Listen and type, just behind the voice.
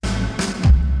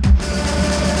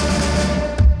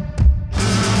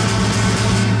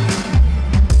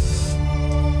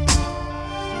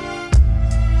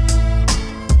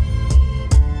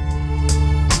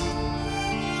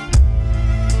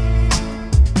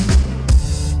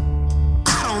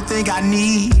think I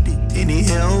need any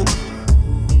help.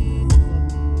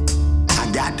 I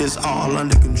got this all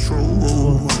under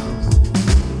control.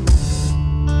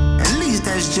 At least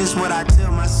that's just what I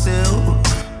tell myself.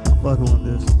 Fucking with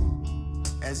this.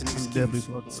 As an definitely excuse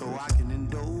fucking so with I can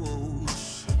indulge.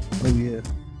 Oh yeah.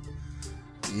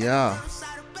 Yeah.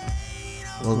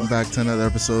 Welcome back to another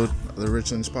episode of the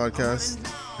Richlands Podcast.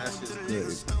 That's just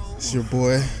good. It's your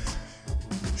boy,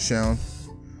 Sean,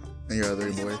 and your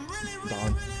other boy,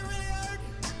 Don.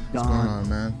 What's going on,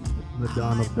 man? The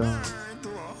Dawn of Dawn.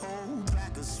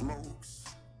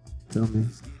 Tell me.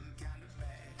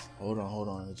 Hold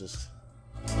on. It just...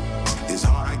 This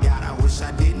heart I got, I wish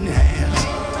I didn't have.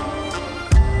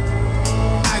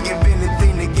 I give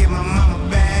anything to get my mama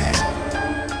back.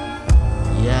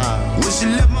 Yeah. Wish she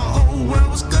left my whole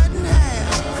world was cut in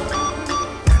half.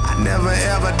 I never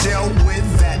ever dealt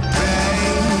with that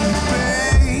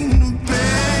pain.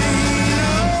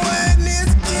 Oh, and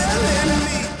it's killing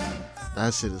me.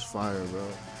 That shit is fire, bro.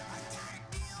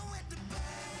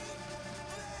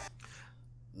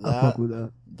 I fuck with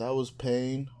that. That was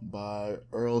Pain by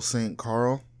Earl St.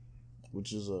 Carl,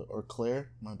 which is or Claire.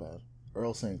 My bad.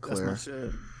 Earl St. Clair. That's my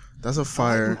shit. That's a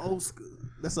fire. Like old school.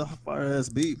 That's a fire ass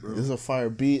beat, bro. This is a fire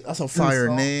beat. That's a fire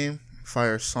song. name.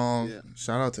 Fire song. Yeah.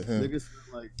 Shout out to him. Niggas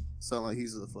sound like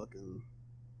he's a fucking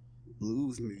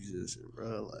blues musician,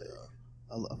 bro. Like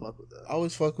I fuck with that. I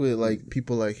always fuck with like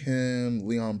people like him,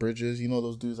 Leon Bridges. You know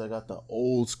those dudes that got the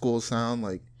old school sound,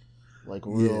 like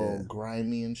real Yeah.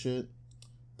 grimy and shit.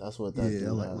 That's what that dude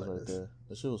I like has right this. there.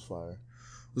 That shit was fire.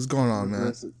 What's going on,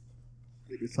 man?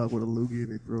 Niggas talk with a loogie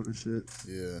and they throw the shit.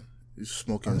 Yeah, he's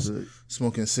That's it.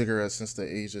 smoking cigarettes since the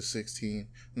age of 16.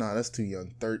 Nah, that's too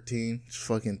young. 13.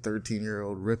 Fucking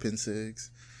 13-year-old ripping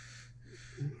cigs.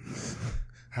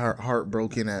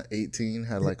 Heartbroken at 18.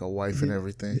 Had like a wife and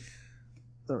everything.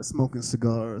 Start smoking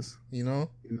cigars. You know?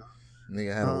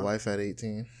 Nigga had a wife at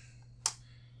 18.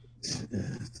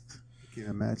 Can't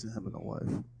imagine having a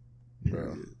wife.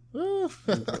 Bro.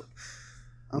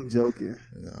 I'm joking.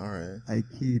 Yeah, all right. I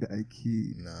keyed.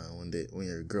 Nah, when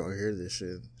your girl hear this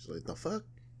shit, she's like, "The fuck?"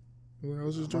 I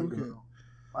was just joking.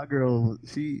 My girl,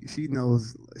 she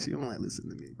knows. She don't like listen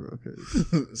to me, bro.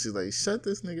 Cause She's like, "Shut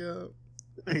this nigga up."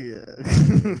 yeah,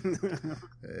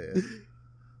 Yeah,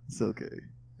 it's okay.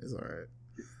 it's all right.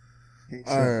 Can't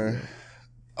All shut right. me up.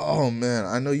 Oh man,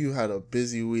 I know you had a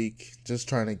busy week just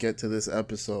trying to get to this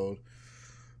episode.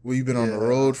 Well, you've been on the Yeah.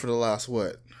 road for the last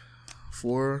what,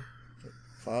 4,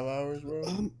 5 hours,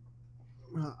 bro?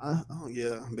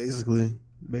 Yeah, basically,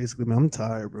 man, I'm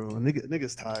tired, bro.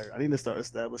 Niggas tired. I need to start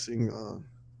establishing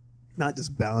not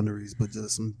just boundaries, but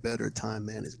just some better time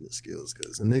management skills.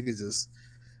 Cause the niggas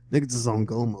just on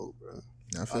go mode, bro.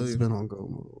 I I've feel just you. been on go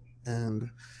mode, and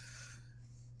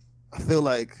I feel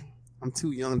like I'm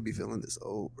too young to be feeling this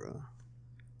old, bro.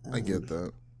 I get And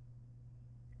that.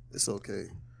 It's okay,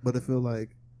 but I feel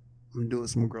like I'm doing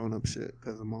some grown up shit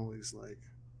because I'm always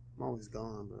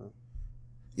gone, bro.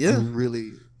 Yeah. I'm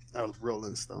really a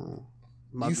Rolling Stone.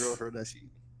 My You girl f- heard that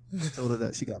I told her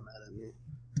that she got mad at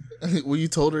me. Well, you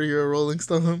told her you're a Rolling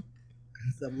Stone.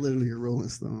 I'm literally a Rolling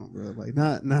Stone, bro. Like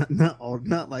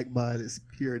not like by this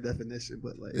pure definition,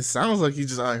 but like It sounds like you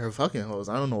just out here fucking hoes.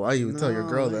 I don't know why you would tell your No,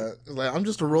 girl like- that. It's like, I'm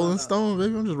just a Rolling Stone,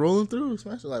 baby. I'm just rolling through.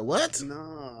 Smash it. Like, what?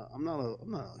 nah, I'm not out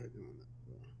here doing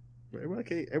that, bro.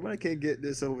 Everybody can't get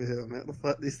this over here, man. What the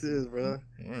fuck this is, bro?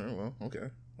 All right, well, okay.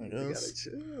 I You gotta guess.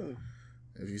 chill.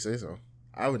 If you say so.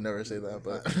 I would never say that,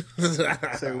 but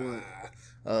Say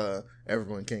what?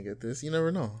 everyone can't get this. You never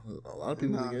know. A lot of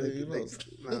people Nah, get it. You know.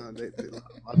 a lot of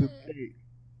people can't.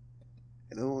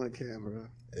 No one can, bro.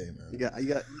 Hey man. You got.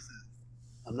 Listen,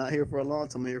 I'm not here for a long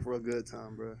time. I'm here for a good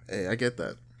time, bro. Hey, I get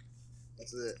that.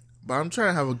 That's it. But I'm trying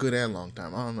to have a good and long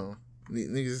time. I don't know.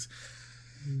 Niggas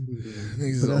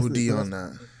is But that's OD not- on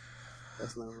that.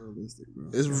 That's not realistic, bro.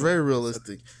 It's very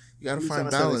realistic. You gotta I'm find trying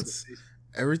to set balance. expectations.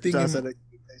 Everything. Trying to In... set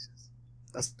expectations.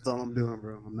 That's all I'm doing,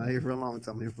 bro. I'm not here for a long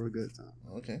time. I'm here for a good time.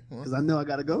 Okay. Well, Because I know I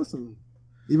gotta go soon.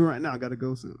 Even right now, I gotta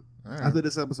go soon. all right. After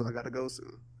this episode, I gotta go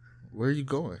soon. Where are you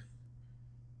going?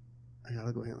 I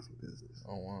gotta go handle some business.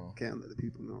 Oh wow. Can't let the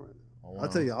people know right now. Oh, wow. I'll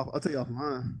tell you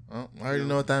offline. Oh, I already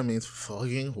know what that means.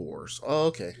 Fucking horse. Oh,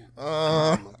 okay.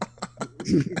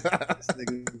 This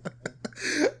nigga-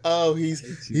 Oh, I hate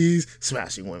you. he's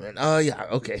smashing women. Yeah.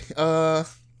 Okay.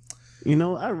 You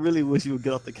know, I really wish you would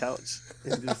get off the couch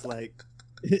and just like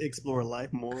explore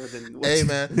life more than. what Hey you-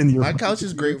 man, than your my couch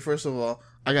is great. First of all,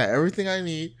 I got everything I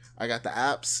need. I got the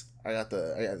apps. I got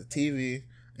the TV.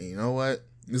 And you know what?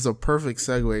 This is a perfect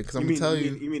segue because I'm gonna tell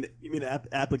you. You mean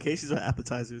applications or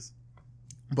appetizers?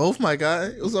 Both, my guy.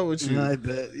 What's up with you? I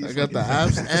bet. I got the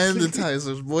apps and the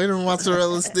Tysers. Boy, them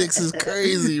mozzarella sticks is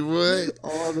crazy, boy.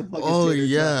 All the fucking Oh tater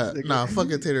yeah, tots, nigga. nah,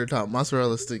 fucking tater tot,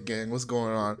 mozzarella stick gang. What's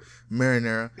going on,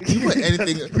 marinara? You put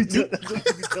anything?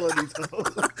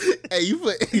 Hey, you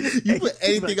put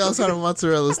anything else on a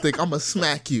mozzarella stick, I'ma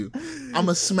smack you.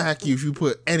 I'ma smack you if you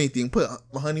put anything. Put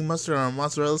honey mustard on a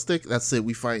mozzarella stick. That's it.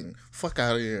 We fighting. Fuck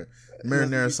out of here.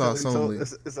 Marinara sauce only.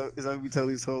 Is that we tell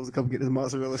these hoes to come get this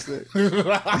mozzarella stick?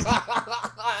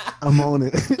 I'm on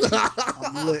it.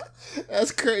 I'm lit.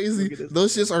 That's crazy.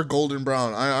 Those shits are golden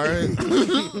brown. All right.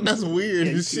 That's weird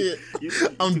as shit.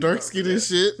 I'm dark skinned as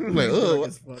shit. I'm like, oh.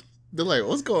 They're like,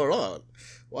 what's going on?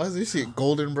 Why is this shit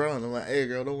golden brown? I'm like, hey,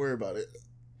 girl, don't worry about it.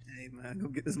 Hey, man, go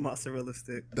get this mozzarella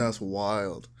stick. That's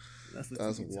wild.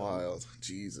 That's wild.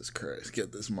 Jesus Christ.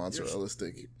 Get this mozzarella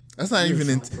stick. That's not even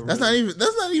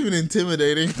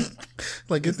intimidating.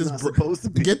 Like, get this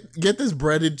get this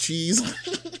breaded cheese.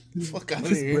 Fuck out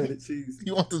of here. Breaded cheese.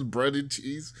 You want this breaded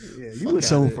cheese? Yeah, you were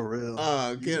showing for real.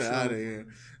 Oh, get out of here.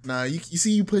 Nah, you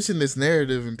see you pushing this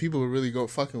narrative and people really go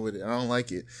fucking with it. I don't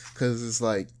like it because it's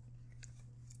like,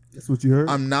 that's what you heard.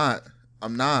 I'm not.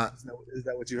 Is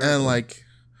that what you heard? And like,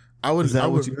 what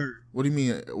you heard? What do you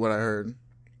mean? What I heard?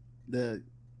 That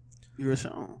you were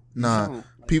shown. Nah,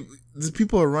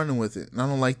 people are running with it, and I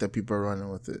don't like that people are running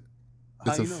with it.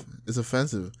 It's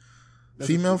offensive.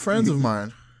 Female friends of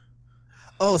mine.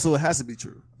 Oh, so it has to be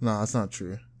true. No, that's not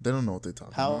true. They don't know what they're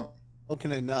talking about. How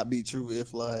can it not be true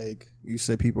if, like, you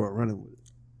say people are running with it?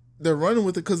 They're running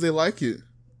with it because they like it.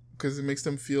 Because it makes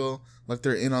them feel like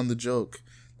they're in on the joke.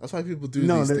 That's why people do these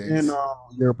things. No, they're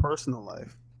in their personal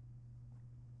life.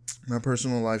 My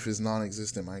personal life is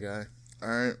non-existent, my guy. All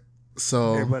right?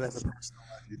 So... Everybody has a personal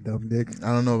life, you dumb dick.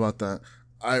 I don't know about that.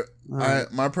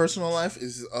 My personal life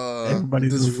is... Everybody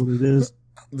knows what it is.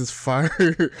 This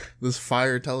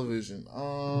fire television.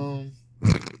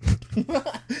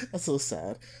 That's so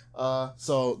sad.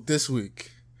 So this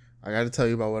week, I got to tell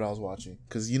you about what I was watching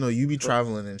because you be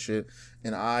traveling and shit,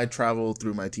 and I travel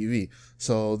through my TV.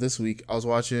 So this week, I was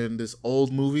watching this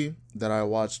old movie that I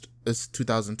watched. It's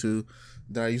 2002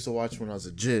 that I used to watch when I was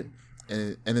a jit,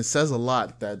 and it says a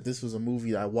lot that this was a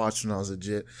movie I watched when I was a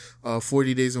jit.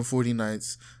 40 Days and 40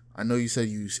 Nights. I know you said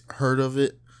you heard of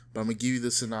it, but I'm gonna give you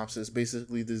the synopsis.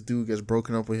 Basically, this dude gets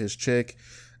broken up with his chick,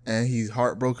 and he's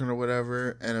heartbroken or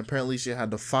whatever, and apparently she had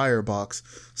the firebox.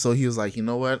 So he was like, you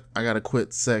know what? I gotta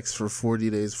quit sex for 40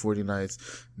 days, 40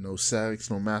 nights. No sex,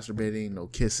 no masturbating, no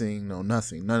kissing, no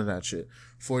nothing. None of that shit.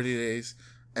 40 days.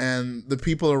 And the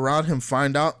people around him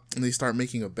find out, and they start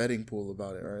making a betting pool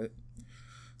about it, right?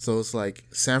 So it's like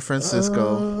San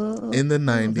Francisco in the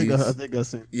 90s. I think I've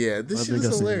seen. Yeah, this shit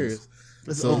is hilarious.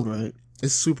 It's old, right?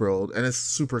 It's super old, and it's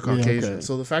super Caucasian. Yeah, okay.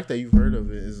 So the fact that you've heard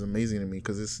of it is amazing to me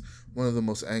because it's one of the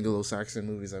most Anglo-Saxon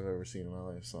movies I've ever seen in my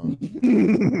life. So,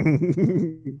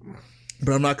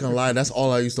 but I'm not gonna lie, that's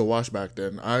all I used to watch back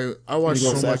then. I watched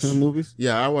so much movies.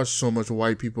 Yeah, I watched so much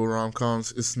white people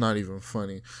rom-coms. It's not even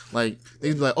funny. Like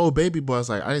they'd be like, "Oh, Baby Boy." I was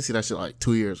like, I didn't see that shit like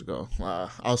 2 years ago. I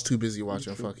was too busy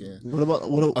watching fucking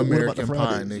American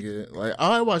Pie, nigga. Like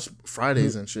I watch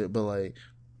Fridays and shit, but like.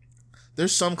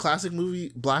 There's some classic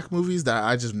black movies that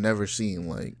I just never seen.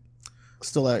 Like,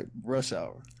 still like Rush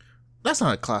Hour. That's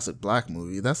not a classic black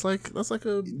movie. That's like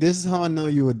a. This is how I know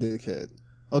you a dickhead.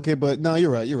 Okay, but no,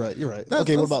 you're right.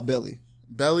 Okay, what about Belly?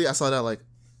 Belly, I saw that like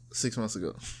 6 months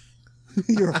ago.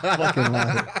 You're a fucking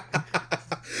liar.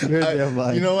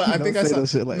 You know what? I think I saw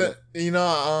shit like that.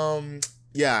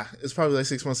 Yeah, it's probably like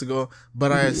 6 months ago.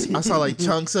 But I saw like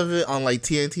chunks of it on like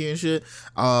TNT and shit.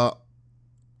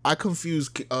 I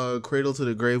confused Cradle to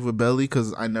the Grave with Belly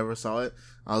because I never saw it.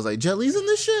 I was like, Jet Li's in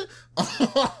this shit?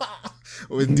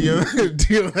 With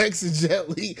DMX and Jet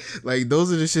Li. Like,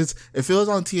 those are the shits. If it was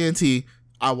on TNT,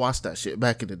 I watched that shit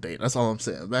back in the day. That's all I'm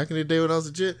saying. Back in the day when I was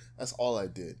a Jet, that's all I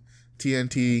did.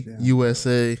 TNT,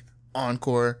 USA,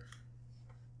 Encore.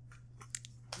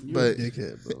 But,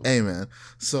 dickhead, bro. Hey, man.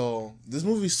 So, this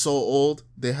movie's so old,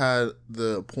 they had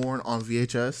the porn on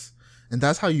VHS. And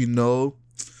that's how you know.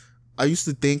 I used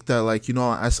to think that, like,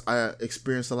 I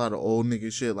experienced a lot of old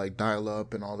nigga shit, like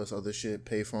dial-up and all this other shit,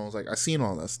 payphones. Like, I seen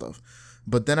all that stuff.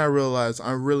 But then I realized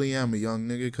I really am a young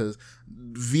nigga because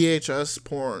VHS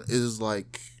porn is,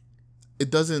 like, it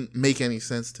doesn't make any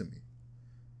sense to me.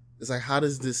 It's like, how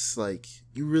does this, like,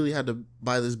 you really had to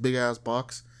buy this big-ass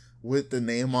box with the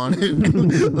name on it?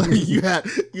 Like, you had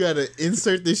to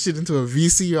insert this shit into a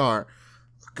VCR.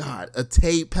 God, a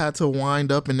tape had to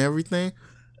wind up and everything.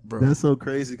 Bro. That's so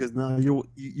crazy because now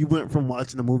you went from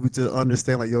watching a movie to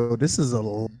understand like, yo, this is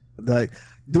like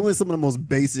doing some of the most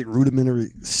basic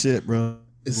rudimentary shit, bro.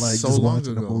 It's like so just long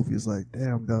watching ago. the movie. It's like,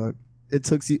 damn, dog. it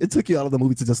took you out of the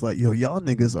movie to just like, yo, y'all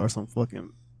niggas are some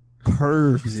fucking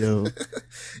pervs, yo.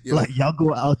 Yo, Like y'all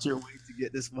go out your way to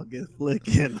get this fucking flick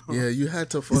in. yeah, you had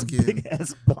to This fucking, big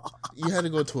ass bomb. you had to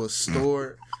go to a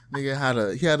store.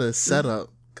 Nigga he had a setup.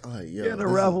 Like, yo, You had to this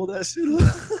is- ravel that shit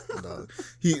up. dog.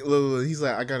 He's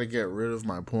like, I gotta get rid of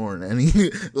my porn, and he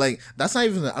like that's not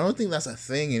even. I don't think that's a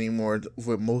thing anymore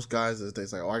with most guys. Is they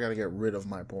like, oh, I gotta get rid of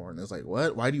my porn. It's like,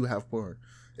 what? Why do you have porn?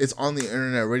 It's on the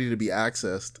internet, ready to be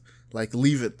accessed. Like,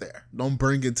 leave it there. Don't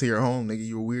bring it to your home, nigga.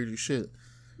 You're weird as shit.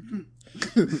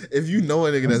 If you know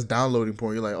a nigga that's downloading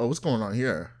porn, you're like, oh, what's going on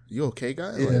here? You okay,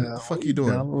 guy? Like, what the fuck you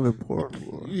doing? Downloading porn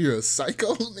for? You're a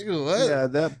psycho, nigga. What? Yeah,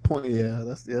 at that point, yeah,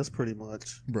 that's pretty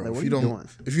much. Bro, Like, if what you are don't doing?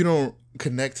 if you don't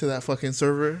connect to that fucking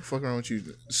server, fuck around with you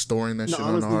storing that No, shit on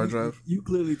the honestly, hard drive. You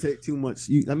clearly take too much.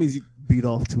 That means you beat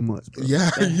off too much, bro. Yeah,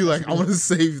 That- you like, I want to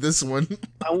save this one.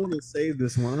 I want to save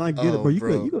this one. And I get Oh, it,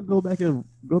 bro. You bro. could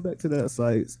go back to that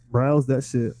site, browse that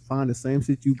shit, find the same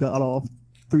shit you got off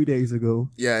 3 days ago.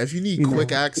 Yeah, if you need You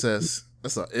quick know. access,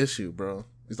 that's an issue, bro.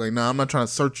 He's like, nah, I'm not trying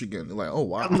to search again. They're like, oh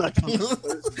wow. I'm not trying to search,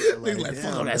 bro. He's like, fuck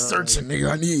damn, all that dog. searching,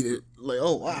 nigga. I need it. Like,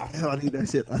 oh wow. Hell, I need that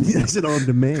shit. I need that shit on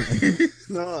demand.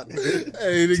 No, nigga.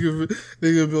 Hey,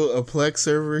 nigga built a Plex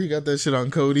server. He got that shit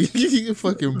on Kodi. He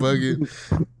fucking bugging.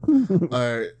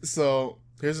 All right, so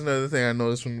here's another thing I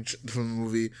noticed from the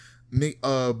movie.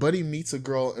 Buddy meets a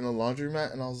girl in a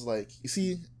laundromat, and I was like, you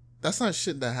see, that's not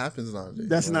shit that happens nowadays.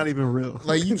 That's bro. not even real.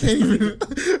 Like, you can't even.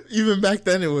 Even back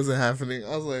then, it wasn't happening. I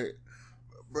was like,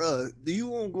 Bro, do you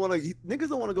want to? Niggas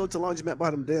don't want to go to laundromat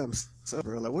by them damn stuff,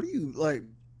 bro. Like, what do you like,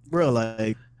 bro?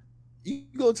 Like, you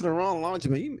go to the wrong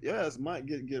laundromat, your ass might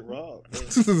get robbed. Bro.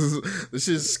 this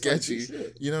shit's sketchy.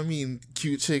 Shit. You know what I mean?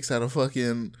 Cute chicks at a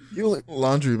fucking You,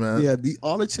 laundromat. yeah,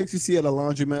 all the chicks you see at a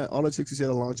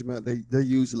laundromat, they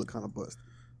usually look kind of busted.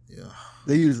 Yeah.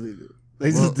 They usually do.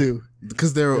 They Well, just do.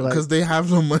 Because They're like- they have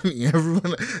no money.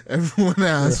 Everyone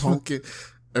has home- fucking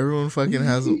everyone fucking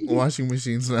has washing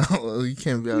machines now. You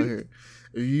can't be out here.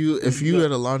 If you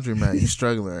at a laundromat, you're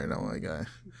struggling right now, my guy.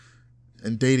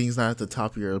 And dating's not at the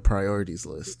top of your priorities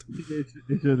list. It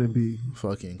shouldn't be.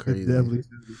 Fucking It crazy. definitely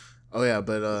shouldn't be. Oh yeah,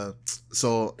 but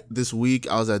so this week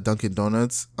I was at Dunkin'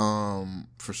 Donuts.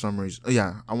 For some reason,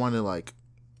 yeah, I wanted like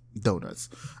donuts,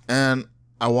 and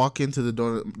I walk into the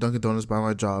Dunkin' Donuts by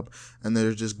my job, and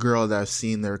there's this girl that I've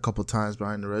seen there a couple times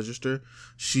behind the register.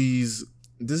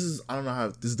 I don't know how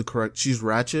this is the correct. She's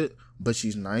ratchet, but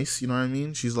she's nice. You know what I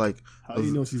mean? She's like, How do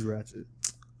you know she's ratchet?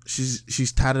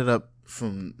 she's tatted up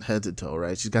from head to toe,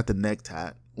 right? She's got the neck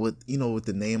tat with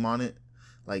the name on it,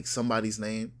 like somebody's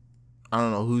name. I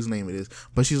don't know whose name it is,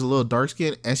 but she's a little dark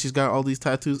skinned and she's got all these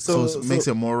tattoos, so it makes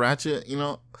it more ratchet,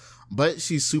 But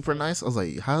she's super nice. I was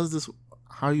like,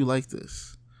 how you like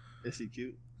this? Is she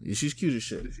cute? Yeah, she's cute as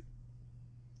shit.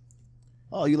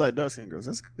 Oh, you like dark skinned girls?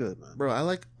 That's good, man. Bro, I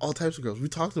like all types of girls. We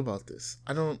talked about this.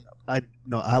 I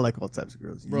like all types of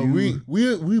girls. Bro,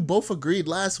 we both agreed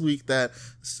last week that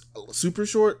super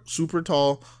short, super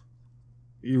tall.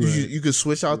 You could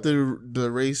switch out the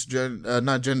race,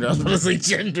 not gender. I was going to say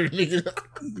gender, nigga.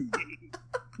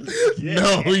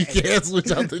 No, you can't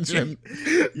switch out the gender.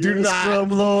 Do not. Scrum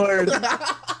lord.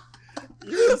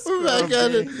 We're back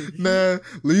at it. Nah,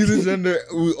 leave the gender.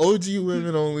 OG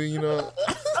women only.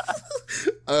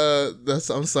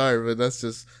 I'm sorry, but that's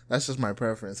just my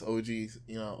preference. OG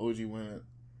women.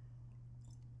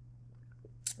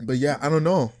 But yeah, I don't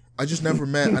know. I never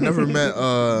met.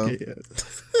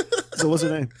 So what's her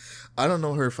name? I don't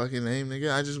know her fucking name,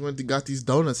 nigga. I just got these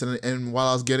donuts, and while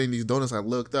I was getting these donuts, I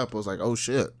looked up. I was like, oh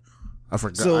shit, I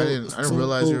forgot. I didn't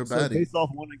realize you were a baddie. Based off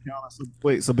one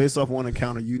encounter, based off one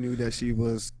encounter, you knew that she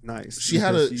was nice. She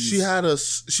had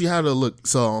a look.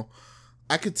 So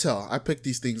I could tell. I picked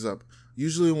these things up.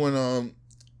 Usually when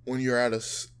you're at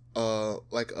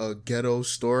like a ghetto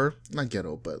store, not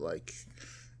ghetto, but like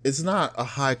it's not a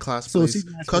high class place.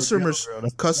 Customers,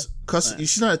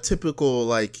 she's not a typical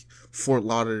like Fort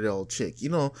Lauderdale chick.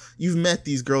 You've met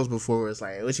these girls before where it's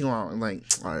like, what you want? I'm like,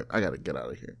 all right, I gotta get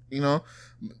out of here.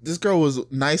 This girl was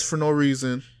nice for no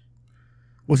reason.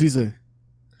 What she say?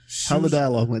 How the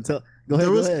dialogue went? Go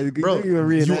ahead. Bro,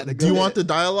 do you want the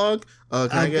dialogue? Can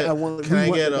I get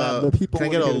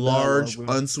a large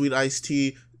unsweet iced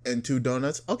tea and 2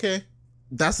 donuts? Okay,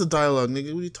 that's the dialogue,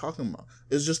 nigga. What are you talking about?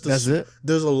 It's just that's it.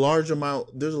 There's a large amount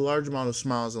of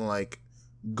smiles and like,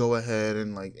 go ahead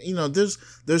and like, there's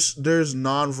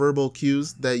nonverbal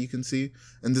cues that you can see.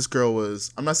 And this girl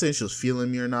was. I'm not saying she was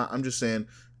feeling me or not. I'm just saying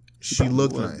she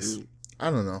looked nice. Dude. I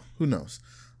don't know. Who knows?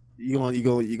 you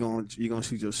gonna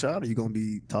shoot your shot, or you gonna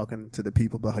be talking to the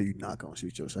people about how you not gonna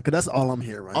shoot your shot? Because that's all I'm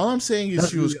hearing right All now. I'm saying is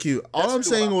That's she was really- cute. that's All I'm really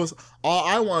saying what was, all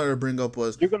I wanted to bring up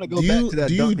was, You're gonna go do back you- to that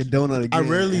do you- Dunkin' Donut again. I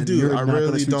rarely and do. you're I not gonna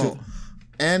rarely shoot your- don't.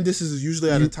 And this is usually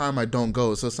at You- a time I don't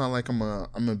go, so it's not like I'm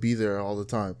gonna be there all the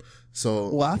time. So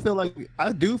Well,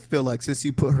 I do feel like since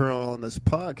you put her on this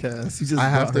podcast, you just I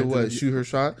have brought to her what, shoot her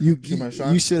shot? You, Shoot my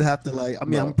shot? you should have to like. I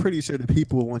mean, No. I'm pretty sure the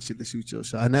people will want you to shoot your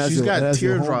shot. And that's She's your- got that's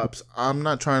your home- teardrops. I'm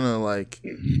not trying to like.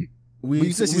 But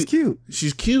you said she's cute.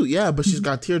 She's cute, yeah, but she's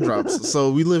got teardrops.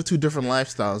 So we live two different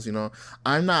lifestyles, you know.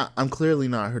 I'm clearly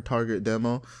not her target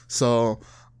demo. So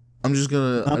I'm just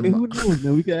gonna. I mean, who knows?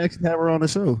 Man, we could actually have her on the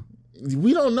show.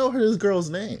 We don't know this girl's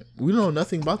name. We know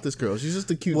nothing about this girl. She's just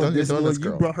a cute Dunkin' Donuts you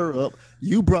girl. brought her up.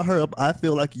 You brought her up. I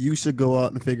feel like you should go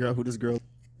out and figure out who this girl.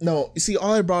 No, you see,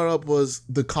 all I brought up was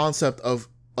the concept of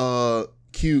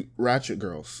cute ratchet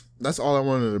girls. That's all I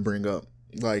wanted to bring up.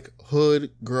 Like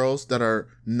hood girls that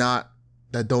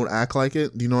don't act like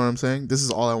it. Do you know what I'm saying? This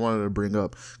is all I wanted to bring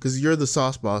up because you're the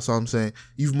sauce boss. So I'm saying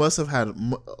you must have had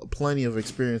plenty of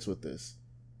experience with this.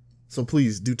 So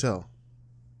please do tell.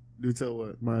 Do tell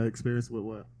what my experience with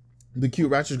what. The cute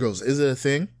ratchet girls. Is it a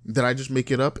thing? Did I just make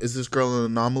it up? Is this girl an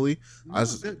anomaly? No,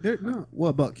 no. What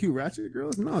about cute ratchet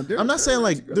girls? No, I'm not saying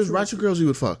like there's ratchet girls you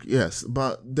would fuck, yes,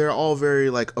 but they're all very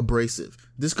like abrasive.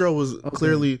 This girl was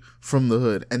clearly from the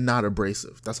hood and not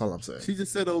abrasive. That's all I'm saying. She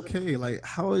just said okay. Like,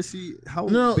 how is she? How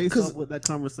No, based 'cause- off with that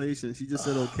conversation? She just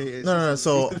said okay. And No, she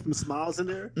so- threw some smiles in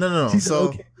there. No. She said So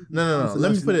okay. no. So Let now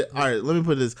me she's put not- it. All right. Let me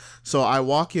put this. So I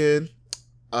walk in.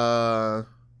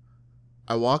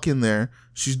 I walk in there.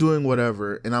 She's doing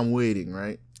whatever, and I'm waiting.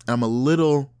 Right. I'm a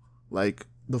little like,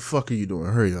 the fuck are you doing?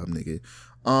 Hurry up, nigga.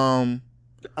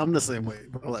 I'm the same way.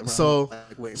 Bro. Like, So-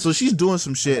 like, wait. So she's doing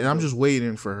some shit, and I'm just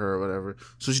waiting for her or whatever.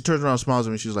 So she turns around, smiles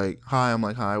at me. She's like, "Hi." I'm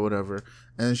like, "Hi," whatever.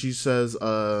 And she says,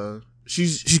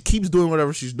 she keeps doing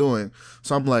whatever she's doing.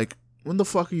 So I'm like, "When the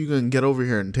fuck are you gonna get over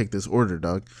here and take this order,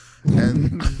 dog?"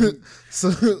 And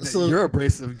so You're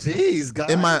abrasive. Jeez,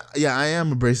 guys. I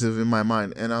am abrasive in my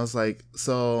mind, and I was like,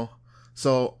 so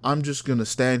I'm just gonna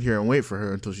stand here and wait for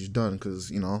her until she's done, because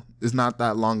you know it's not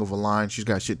that long of a line. She's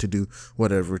got shit to do.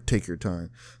 Whatever, take your time.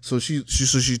 So she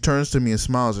turns to me and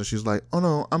smiles, and she's like, "Oh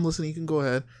no, I'm listening. You can go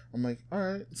ahead." I'm like, "All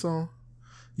right." So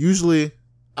usually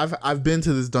I've been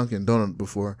to this Dunkin' Donut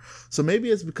before, so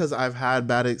maybe it's because I've had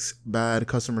bad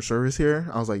customer service here.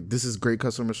 I was like, "This is great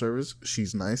customer service.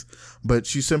 She's nice," but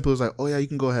she simply was like, "Oh yeah, you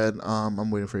can go ahead.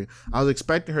 I'm waiting for you." I was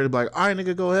expecting her to be like, "All right,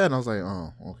 nigga, go ahead," and I was like,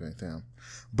 "Oh, okay, damn."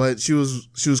 But she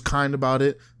was kind about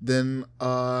it. Then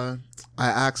I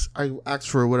asked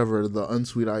for whatever, the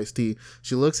unsweet iced tea.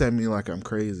 She looks at me like I'm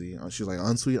crazy. She's like,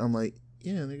 "Unsweet?" I'm like,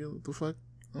 "Yeah, nigga, what the fuck?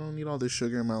 I don't need all this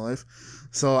sugar in my life."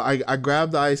 So I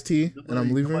grabbed the iced tea and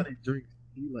I'm leaving. Nobody drinks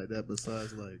tea like that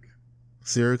besides like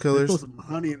Serial they killers? put some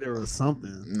honey in there or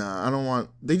something. Nah, I don't want.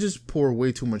 They just pour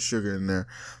way too much sugar in there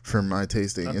for my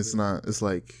tasting. It's not. It's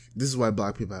like, this is why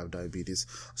black people have diabetes.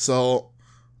 So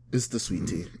it's the sweet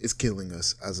tea. It's killing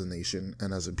us as a nation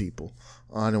and as a people.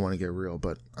 I didn't want to get real,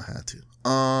 but I had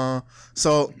to.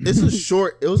 So it's a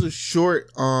short. It was a short.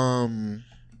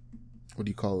 What do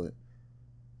you call it?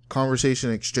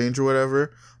 Conversation exchange or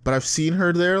whatever. But I've seen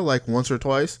her there like once or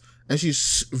twice, and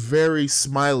she's very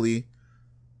smiley.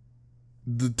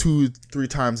 The 2-3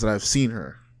 times that I've seen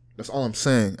her. That's all I'm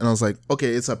saying. And I was like, okay,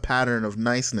 it's a pattern of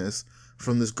niceness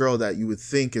from this girl that you would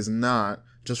think is not,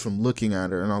 just from looking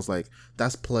at her. And I was like,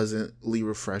 that's pleasantly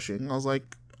refreshing. I was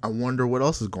like, I wonder what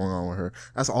else is going on with her.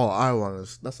 That's all I wanted.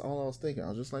 That's all I was thinking. I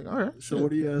was just like, all right. So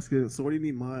what do you asking? So what do you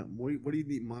need what do you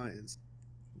need mine?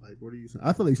 Like, what are you saying?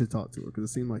 I feel like you should talk to her because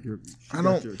it seemed like I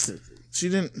don't- your attention. She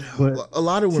didn't. But a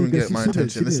lot of women she did- get my she did-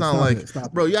 attention. she It's did. not Stop like, it.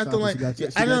 Stop bro, it. you acting Stop it. like, She got your- I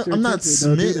she got don't, your I'm not attention.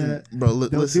 Don't do smitten. that. Bro,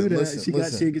 Don't listen, do that. listen, She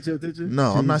listen. didn't get your attention.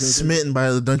 No, She I'm not didn't get your smitten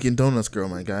by the Dunkin' Donuts girl,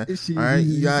 my guy. attention. All right,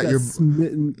 you got your,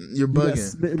 smitten. you're You got bugging.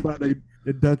 smitten by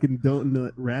the Dunkin'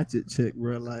 Donut ratchet chick.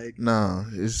 Where like, No,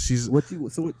 she's. what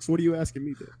are you asking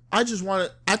me then? I just wanted.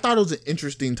 I thought it was an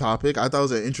interesting topic. I thought it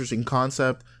was an interesting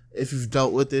concept. If you've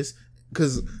dealt with this,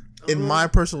 because in my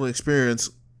personal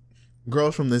experience,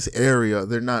 girls from this area,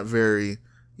 they're not very,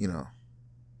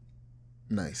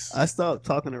 nice. I stopped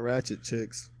talking to ratchet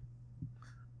chicks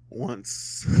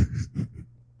once.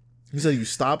 You said you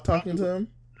stopped talking to them?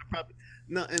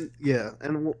 No,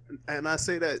 and I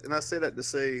say that to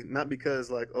say not because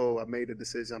like, oh, I made a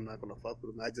decision I'm not gonna fuck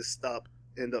with them. I just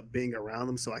end up being around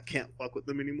them, so I can't fuck with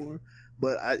them anymore.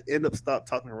 But I end up stopped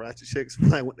talking to ratchet chicks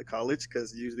when I went to college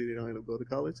because usually they don't end up go to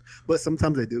college, but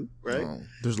sometimes they do, right? Oh,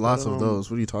 there's lots of those.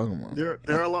 What are you talking about? There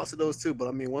are lots of those too, but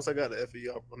I mean, once I got to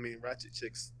FEU, ratchet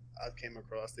chicks I came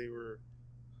across, they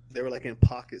they were like in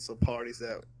pockets of parties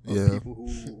that Yeah. people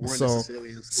who weren't So- necessarily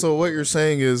in school. So what you're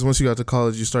saying is, once you got to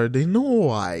college, you started dating no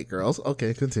white girls.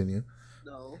 Okay, continue.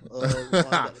 No, when I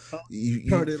got to college, You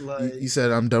started like you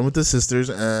said I'm done with the sisters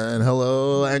and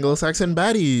hello Anglo-Saxon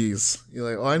baddies. You're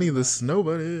like, oh, I need the snow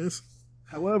bunnies.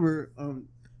 However,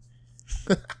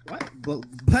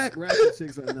 black ratchet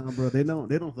chicks right now, bro, they don't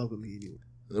fuck with me anymore.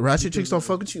 The ratchet chicks don't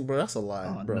fuck with you, bro. That's a lie,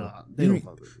 Oh, bro. nah, they You- don't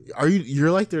fuck with me. Are you?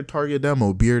 You're like their target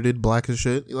demo, bearded, black as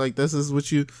shit. Like this is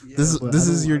what you. Yeah, this but this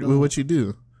I is don't- your I don't- what you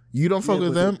do. You don't fuck Yeah,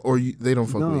 with but them, or they don't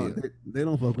fuck No, with you. they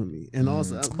don't fuck with me, and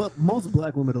also, but most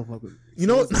black women don't fuck with me. You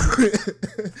know, So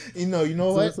you know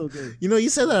so what? it's okay. You know, you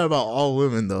said that about all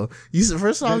women, though. You said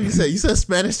first off, you said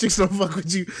Spanish chicks don't fuck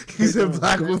with you. You said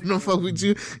black women don't fuck with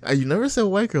you. You never said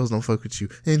white girls don't fuck with you.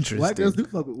 Interesting. White girls do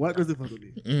fuck with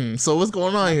me. So what's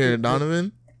going on here,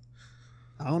 Donovan?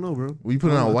 I don't know, bro. What you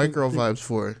putting I don't out know, I white think- girl I think- vibes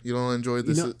for? You don't enjoy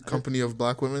this know, company of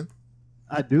black women?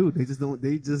 I do. They just don't.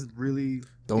 They just really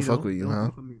Don't fuck with you, don't huh?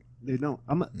 fuck with me. They don't.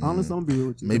 I'm honest. I'm be real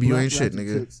with you. Maybe The you black ain't shit, ratchet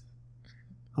nigga. chicks-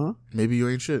 Huh? Maybe you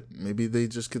ain't shit. Maybe they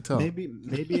just could tell. Maybe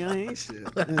I ain't shit.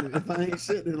 And if I ain't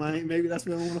shit, then like maybe that's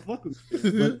why I don't want to fuck with me.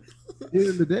 But at the end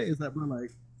of the day, it's like, bro,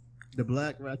 like the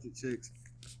black ratchet chicks.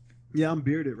 Yeah, I'm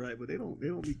bearded, right? But they don't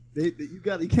be.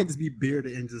 You can't just be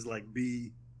bearded and just like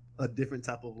be a different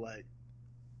type of like,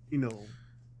 you know,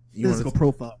 You physical want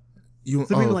profile. you?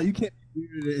 So I mean, Oh, like you can't be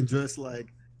bearded and dress like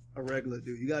a regular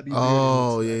dude. You gotta be.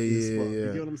 Oh, bearded and yeah, swag as yeah, fuck. yeah.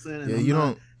 You get what I'm saying? And yeah. I'm You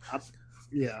not- don't.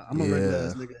 I'm a regular Yeah,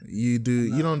 ass nigga. you do. I'm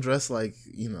You not- don't dress like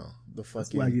the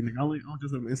fucking. Swaggy nigga. I don't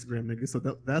just have an Instagram nigga. So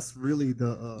that's really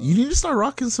the. You need to start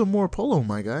rocking some more polo,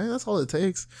 my guy. That's all it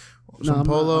takes. No, Some I'm not-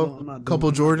 polo, I'm not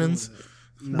couple doing- I'm not doing Jordans. that.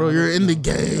 Bro, No, you're in the no.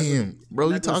 game. Bro,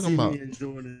 You're you not gonna talking see about? me in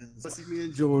Jordans. See me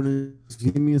in Jordans.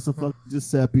 Give me in some fucking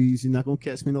Giuseppe's. You're not gonna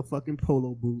catch me in no fucking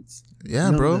polo boots. Yeah,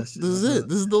 None of bro. that This shit. is it.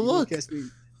 This is the You gonna look.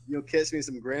 You'll catch me in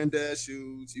some granddad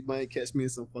shoes. You might catch me in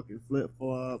some fucking flip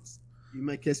flops. You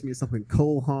might catch me in something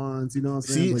Cole Haans. You know what I'm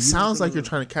saying? See, But it you're sounds not like you're gonna-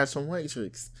 trying to catch some white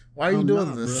chicks. Why are you I'm doing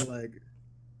not, this? Bro, like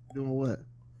doing what?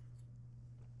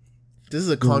 This is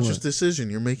a Doing conscious what? decision.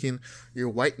 You're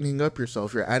whitening up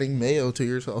yourself. You're adding mayo to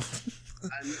yourself.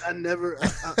 I never.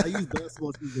 I use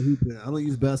basketball shoes to hoop in. I don't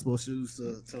use basketball shoes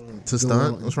to To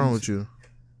stunt? What's wrong with you?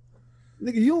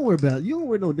 Nigga, you don't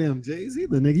wear no damn J's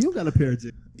either, nigga. You don't got a pair of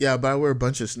J's. Yeah, but I wear a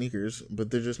bunch of sneakers, but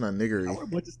they're just not I niggery. wear a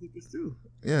bunch of sneakers too.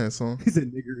 Yeah, so He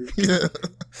said nigger.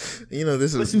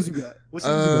 this What is. shoes you got? What shoes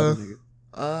you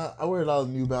got, nigga? I wear a lot of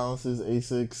New Balances,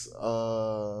 Asics.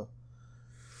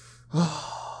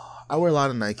 I wear a lot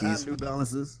of I Nikes. have New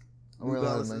Balances. I wear a New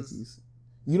lot of Balances.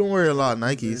 Nikes. You don't wear a lot of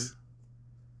Nikes.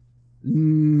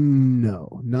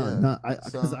 No, Yeah, not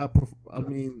because so-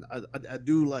 I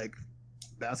do like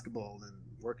basketball and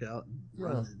workout and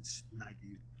run Yeah. and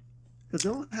Nike. Because they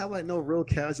don't have like no real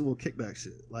casual kickback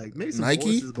shit. Like maybe some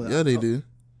Nike? horses, but Yeah, they do.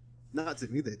 Not to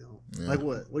me, they don't. Yeah. Like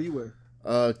what? What do you wear?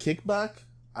 Kickback.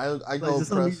 I Like go just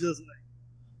something press. you just like.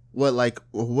 What like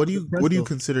what do you Press what do you those.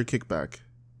 consider kickback?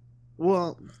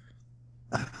 Well,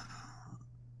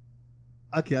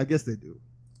 okay, I guess they do.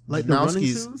 Like the running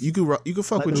Janowski's. shoes. You could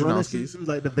fuck like with the running Janowski's. shoes,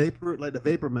 like the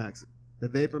Vapor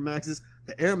Maxes,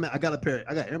 the Air Max. I got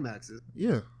Air Maxes.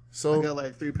 Yeah. I So got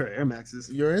like 3 pair of Air Maxes.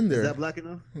 you're in Is there. that black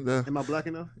enough? The- Am I black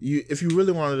enough? if you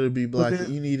really wanted to be black,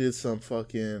 then- you needed some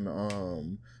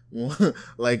fucking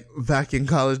like back in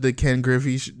college the Ken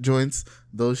Griffey joints,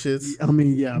 those shits. I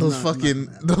mean, yeah. I'm Those not- I'm fucking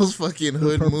not that. those fucking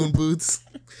hood purple. moon boots.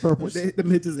 purple. The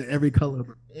midgets in every color.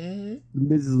 Bro. Mm-hmm. The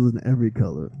midgets was in every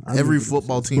color. I Every remember them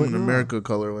football shits. team But in no. America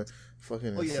colorway.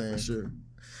 Fucking Oh insane. yeah, for sure.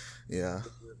 Yeah.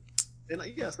 And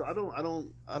like, yeah, so I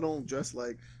don't dress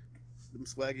like them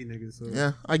swaggy niggas. So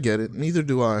Yeah, I get it. Neither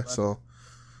do I. So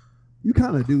you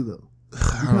kind of do though.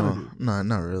 I kinda don't know. Nah,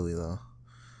 not really though.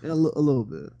 Yeah, a little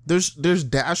bit. There's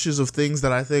dashes of things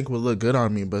that I think would look good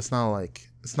on me, but it's not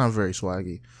very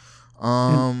swaggy.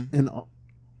 And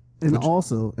Which-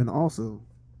 also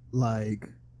like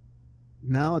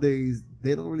nowadays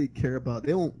they don't really care about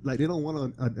they don't want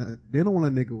a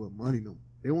nigga with money no more.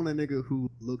 They want a nigga who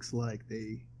looks like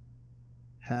they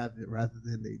have it rather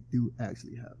than they do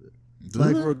actually have it. do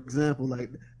Like they? for example, like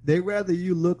they rather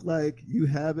you look like you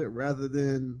have it rather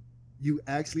than you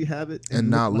actually have it And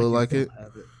not look you like don't it?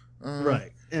 have it. Uh,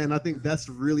 Right. And I think that's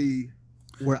really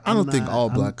where I don't think not- all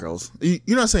I'm- black girls.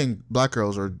 You're not saying black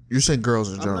girls, or you're saying girls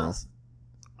in I'm general. not-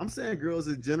 I'm saying girls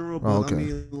in general, but Oh, okay. I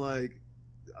mean like,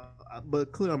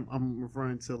 but clearly I'm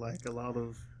referring to like a lot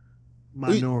of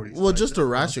minorities. Well, like, just the that's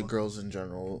ratchet awful. girls in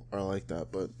general are like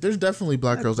that, but there's definitely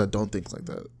black girls that don't think like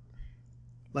that.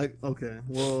 Like okay,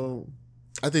 well,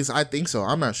 I think so.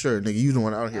 I'm not sure, nigga. You the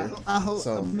one out here. I hope.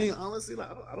 So- I mean, honestly, like,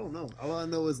 I don't know. All I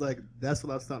know is like that's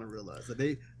what I was starting to realize. That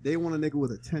they want a nigga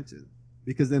with attention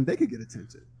because then they could get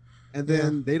attention, and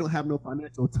then they don't have no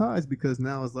financial ties because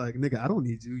now it's like, nigga, I don't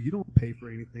need you. You don't pay for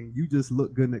anything. You just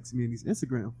look good next to me in these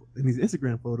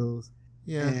Instagram photos,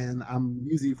 Yeah. and I'm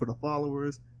using you for the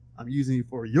followers. I'm using you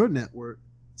for your network,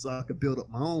 so I could build up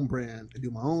my own brand and do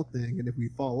my own thing. And if we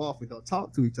fall off, we don't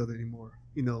talk to each other anymore.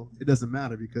 You know, it doesn't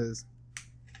matter because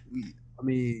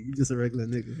you just a regular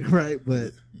nigga, right?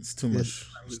 But It's too much.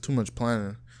 It's too much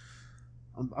planning.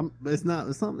 it's not.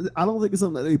 It's something. I don't think it's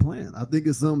something that they plan. I think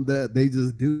it's something that they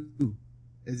just do.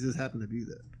 It just happened to be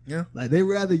there. Yeah. Like they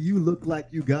rather you look like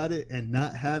you got it and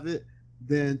not have it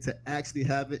than to actually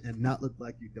have it and not look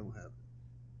like you don't have it.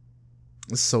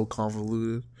 It's so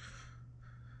convoluted.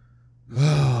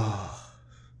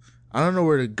 I don't know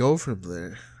where to go from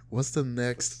there. What's the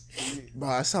next? Bro,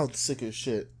 I sound sick as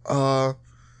shit. What are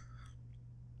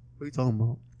you talking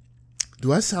about?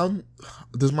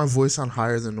 Does my voice sound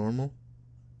higher than normal?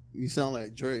 You sound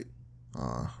like Drake.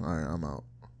 All right, I'm out.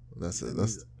 That's it.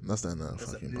 That's the end of the That's a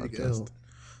fucking big podcast.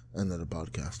 L. End of the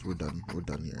podcast. We're done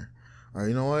here. All right,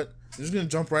 you know what? I'm just gonna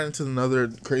jump right into another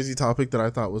crazy topic that I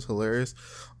thought was hilarious.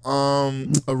 A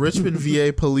Richmond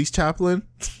VA police chaplain,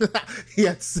 he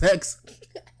had sex.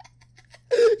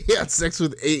 He had sex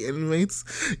with 8 inmates.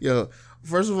 Yo,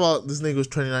 first of all, this nigga was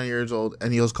 29 years old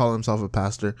and he was calling himself a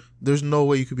pastor. There's no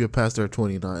way you could be a pastor at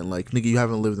 29. Like, nigga, you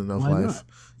haven't lived enough Why life. not?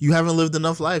 You haven't lived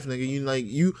enough life, nigga.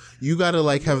 You gotta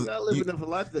like have.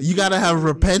 You gotta have repented.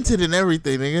 repented and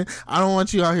everything, nigga. I don't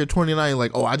want you out here 29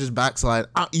 like, oh, I just backslide.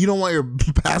 You don't want your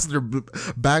pastor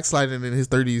backsliding in his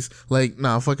 30s. Like,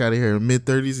 nah, fuck out of here. Mid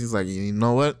 30s, he's like, you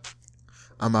know what?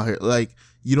 I'm out here. Like,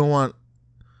 you don't want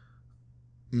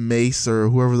Mace or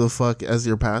whoever the fuck as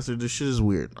your pastor. This shit is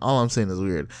weird. All I'm saying is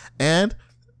weird. And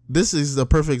this is the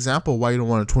perfect example why you don't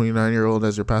want a 29-year-old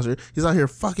as your pastor. He's out here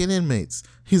fucking inmates.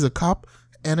 He's a cop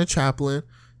and a chaplain.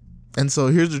 And so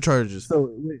here's the charges. So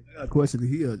wait, I got a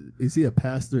question: is he a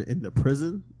pastor in the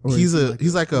prison? Or He's is he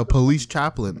he's like a police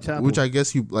chaplain, Chapel. which I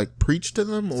guess you like preach to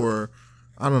them, or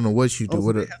I don't know what you do. Oh, so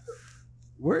What they have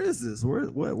where is this? Where is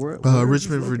Richmond, this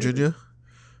located? Virginia.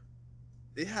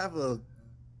 They have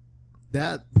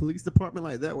that police department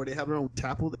like that where they have their own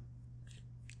chapel.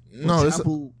 No, it's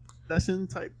chapel session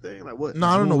type thing. Like what? no,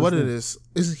 I don't know what is it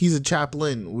that? is. He's a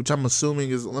chaplain, which I'm assuming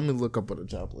is. Let me look up what a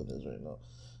chaplain is right now.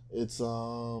 It's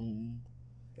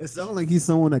It sounds like he's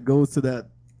someone that goes to that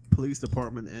police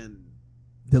department and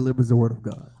delivers the word of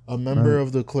God. a member Right.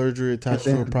 of the clergy attached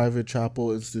to a then- private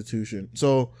chapel institution.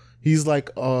 So he's like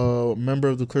a member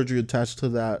of the clergy attached to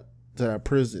that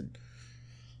prison.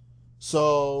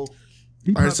 So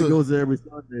He All probably right, so- goes there every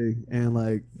Sunday and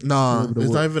like. nah, Deliver the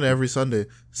it's not word. even every Sunday.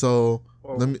 So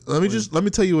let me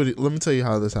tell you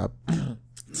how this happened.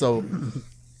 So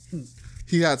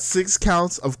he got 6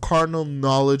 counts of carnal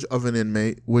knowledge of an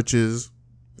inmate, which is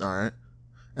all right,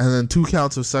 and then 2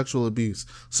 counts of sexual abuse.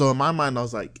 So in my mind, I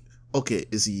was like, okay,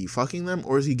 is he fucking them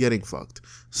or is he getting fucked?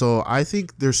 So I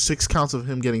think there's 6 counts of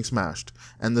him getting smashed,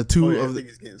 and the 2 of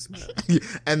he's getting smashed.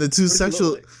 and the 2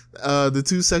 sexual,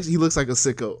 he looks like a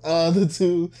sicko. The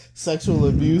 2 sexual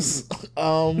abuse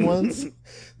ones.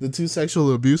 The 2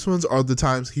 sexual abuse ones are the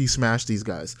times he smashed these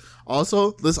guys.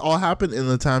 Also, this all happened in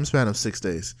the time span of 6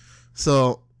 days.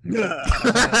 So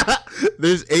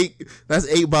there's 8. That's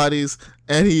 8 bodies,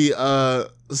 and he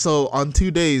so on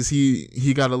 2 days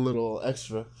he got a little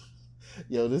extra.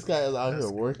 Yo, this guy is out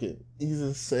here working. He's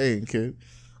insane, kid.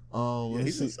 Let me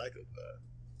he's see. a psychopath.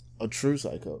 A true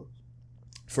psycho.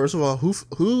 First of all,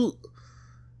 who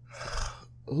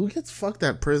gets fucked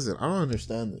at prison? I don't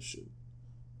understand this shit.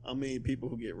 I mean, people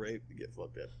who get raped get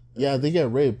fucked up. Yeah, they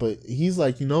get raped, but he's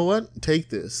like, you know what? Take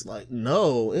this. Like,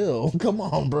 no, ew. Come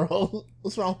on, bro.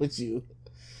 What's wrong with you?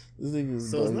 This nigga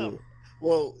is So it's bugging. not.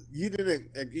 Well,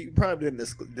 you probably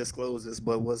didn't disclose this,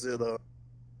 but was it a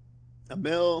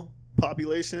male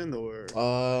population or?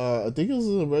 I think it was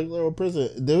a regular old prison.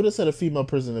 They would have said a female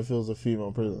prison if it was a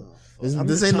female prison. I'm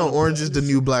This just ain't no trying to Orange put- is I'm the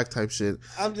just- New Black type shit.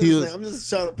 I'm He was- just I'm just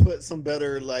trying to put some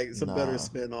better Nah. better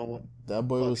spin on what That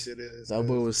boy fuck was shit is. that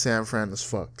boy was San Fran as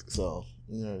fuck. So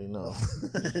you already know.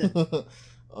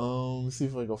 Let's see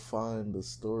if I can find the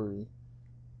story.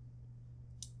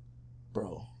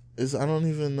 Bro, I don't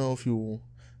even know if you.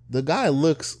 The guy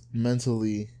looks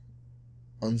mentally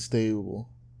unstable.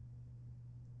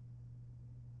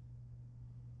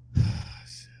 Shit.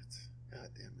 God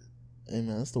damn it. Hey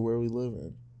man, that's the world we live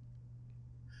in.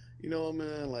 You know what,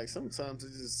 man? Like sometimes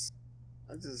man,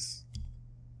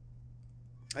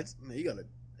 you gotta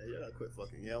quit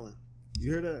fucking yelling.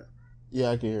 You hear that? Yeah,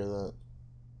 I can hear that. All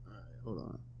right, hold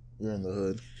on. You're in the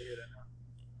hood.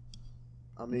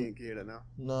 I mean, can you hear that now?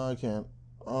 No, I can't.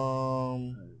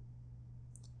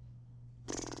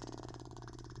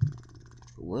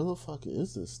 Where the fuck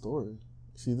is this story?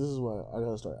 See, this is why I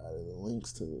gotta start adding the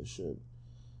links to this shit.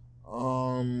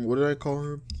 What did I call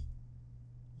him?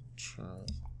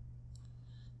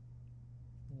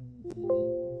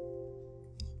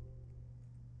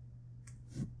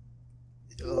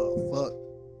 Oh fuck.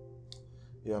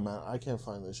 Yeah, man, I can't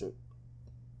find this shit.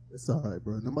 It's alright,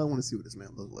 bro. Nobody want to see what this man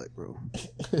look like, bro.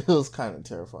 It was kind of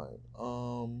terrifying.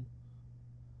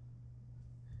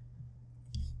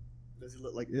 Does he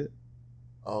look like it?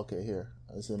 Okay, here.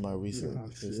 It's in my recent Oh,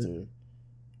 shit. history.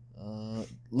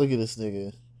 Look at this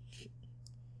nigga.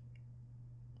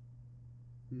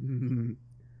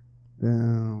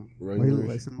 Damn. Why he Regular. look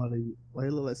like somebody? Why he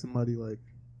look like somebody like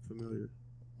familiar?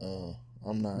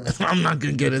 I'm not. I'm not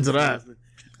gonna get into that.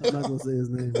 I'm not gonna say his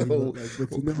name, but, he look like,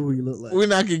 but you know who he look like. We're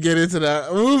not gonna get into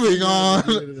that. Moving on.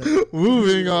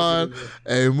 Moving on.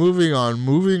 Hey, moving on.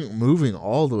 Moving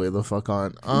all the way the fuck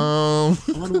on.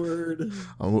 Onward.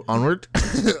 Onward.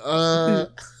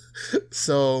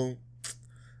 So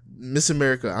Miss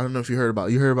America. I don't know if you heard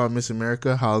about Miss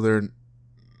America, how they're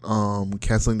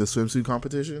canceling the swimsuit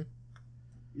competition.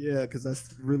 Yeah, because I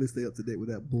really stay up to date with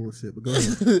that bullshit. But go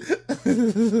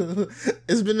ahead.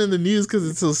 It's been in the news because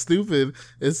it's so stupid.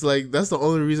 It's like that's the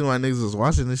only reason why niggas was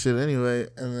watching this shit anyway.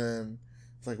 And then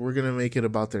it's like we're gonna make it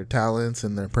about their talents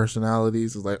and their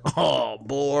personalities. It's like, oh,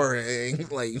 boring.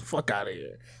 Like, fuck out of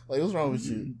here. Like, what's wrong with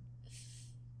you?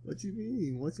 What you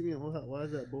mean? What you mean? Why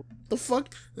is that bull? The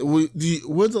fuck?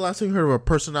 When's the last time you heard of a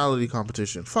personality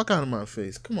competition? Fuck out of my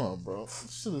face. Come on, bro.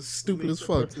 This shit is stupid as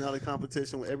fuck. Personality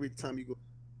competition where every time you go.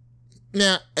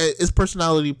 Yeah, it's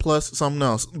personality plus something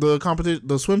else. The competition,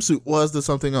 the swimsuit was the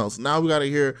something else. Now we gotta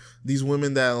hear these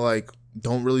women that like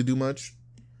don't really do much.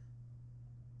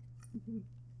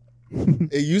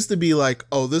 It used to be like,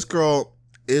 oh, this girl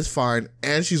is fine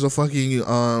and she's a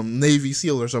fucking Navy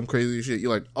SEAL or some crazy shit.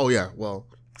 You're like, oh yeah, well,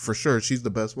 for sure she's the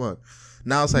best one.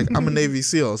 Now it's like, I'm a Navy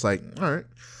SEAL. It's like, all right,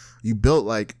 you built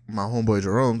like my homeboy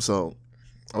Jerome, so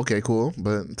okay, cool.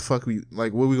 But the fuck, we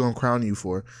like, what are we gonna crown you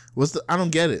for? I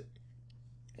don't get it.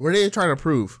 What are they trying to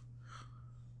prove?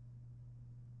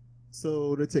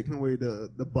 So they're taking away the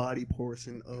body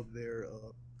portion of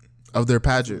their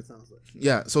pageant. it sounds like.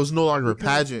 Yeah, so it's no longer a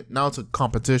pageant. Now it's a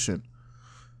competition.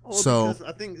 Oh, So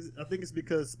I think it's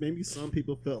because maybe some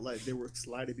people felt like they were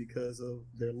slighted because of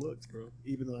their looks, bro.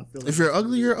 Even though I feel like if you're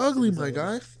ugly, you're ugly, my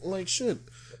guy. Like shit.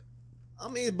 I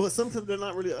mean, but sometimes they're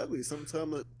not really ugly.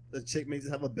 Sometimes a chick may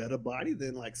just have a better body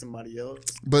than like somebody else.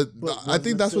 But But I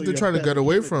think that's what they're necessarily trying to a get better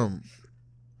away candidate. from.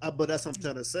 But that's what I'm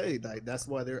trying to say. Like that's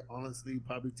why they're honestly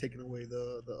probably taking away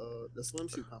the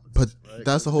swimsuit competition. But right?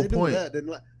 that's the whole They do point. that, then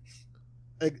like,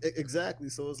 exactly.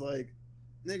 So it's like,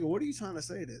 nigga, what are you trying to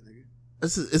say, then, nigga?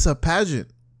 It's a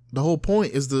pageant. The whole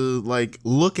point is to like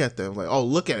look at them, like, oh,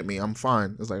 look at me, I'm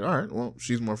fine. It's like, all right, well,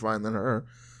 she's more fine than her, and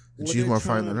Well, she's they're more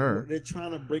fine trying than to- her. They're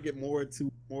trying to bring it more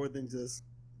than just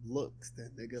looks, then,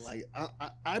 nigga. Like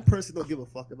I personally don't give a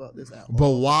fuck about this at all. But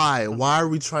why? Why are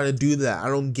we trying to do that? I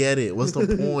don't get it. What's the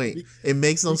point? It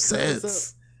makes no Because,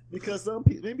 sense. Because some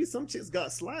people, maybe some chicks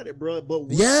got slighted, bro. But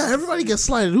what Yeah, I'm everybody saying gets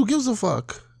slighted. Who gives a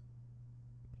fuck?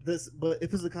 But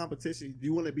if it's a competition,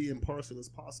 you want to be impartial as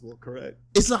possible, correct?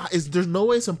 It's not. There's no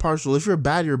way it's impartial. If you're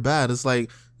bad, you're bad. It's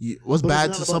like what's But it's bad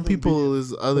not to about some them people being-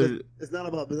 is other. It's not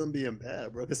about them being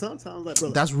bad, bro. Because sometimes, like, bro,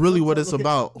 That's really what it's sometimes-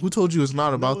 about. Who told you it's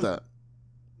not about No, that?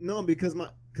 No, because my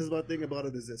thing about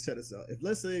it is this. Check this out. If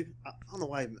let's say I don't know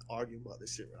why I'm arguing about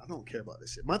this shit. Right? I don't care about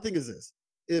this shit. My thing is this.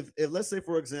 If let's say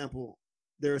for example,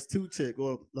 there's two chicks,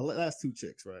 or the last two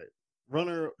chicks, right?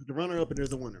 The runner up and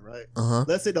there's a winner, right? Uh huh.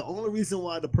 Let's say the only reason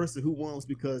why the person who won was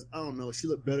because I don't know, she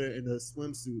looked better in the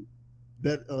swimsuit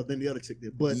than the other chick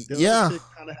did. But the Yeah. other chick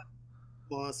kind of had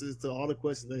responses to all the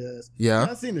questions they asked. Yeah.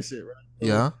 I seen this shit, right? So,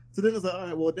 Yeah. So then it's like, all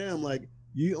right, well, damn, like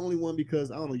you only won because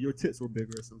I don't know, your tits were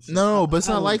bigger or some shit. No, but it's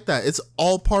I not don't- like that. It's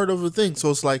all part of a thing. So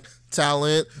it's like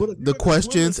talent, But if you're the in a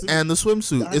questions, swimsuit- and the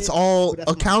swimsuit. I It's mean, all but that's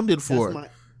my- accounted for.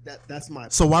 That's my.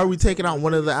 So why are we point. taking So out my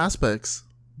one of thing the is- aspects?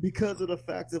 Because of the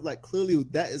fact of like clearly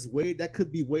that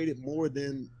could be weighted more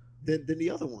than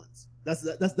the other ones. That's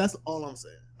all I'm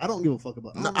saying. I don't give a fuck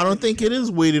about. No, I don't think it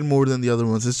is weighted more than the other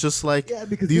ones. It's just like Yeah,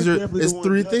 because these you're are. definitely It's the one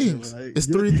three judging, things. right? It's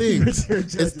You're- three things. you're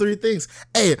It's judging. three things.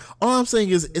 Hey, all I'm saying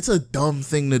is it's a dumb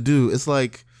thing to do. It's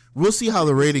like we'll see how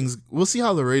the ratings. We'll see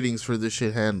how the ratings for this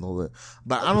shit handle it.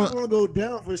 But I don't want to go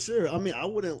down for sure. I mean, I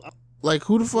wouldn't. like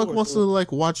who the fuck course, wants to well-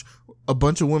 like watch a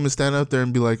bunch of women stand out there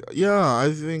and be like, yeah,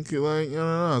 I think like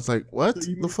no. It's like what So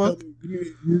you the mean- fuck?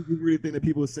 You really think that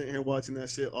people are sitting here watching that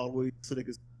shit all the way so they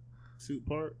could shoot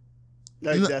part?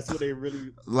 Like that's what they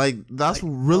really like. That's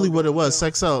like, really what it was. down.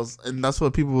 Sex sells, and that's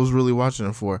what people was really watching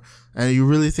it for. And you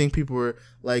really think people were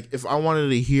like, if I wanted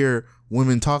to hear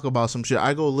women talk about some shit,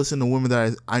 I go listen to women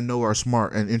that I know are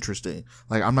smart and interesting.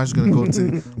 Like, I'm not just gonna go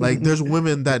to like, there's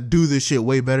women that do this shit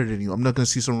way better than you. I'm not gonna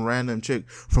see some random chick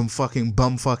from fucking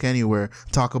bumfuck anywhere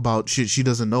talk about shit she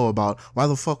doesn't know about. Why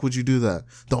the fuck would you do that?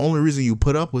 The only reason you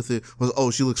put up with it was, oh,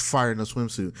 she looks fire in a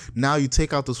swimsuit. Now you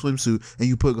take out the swimsuit and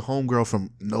you put homegirl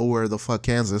from nowhere the fuck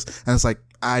Kansas, and it's like,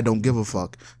 I don't give a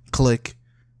fuck. Click.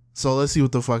 So let's see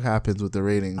what the fuck happens with the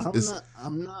ratings.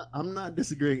 I'm not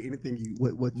disagreeing anything you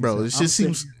what you Bro, said. it just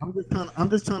seems. I'm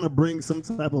just trying to bring some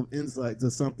type of insight to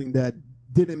something that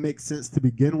didn't make sense to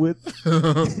begin with.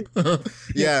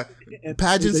 Yeah, And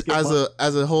pageants they can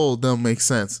as a whole don't make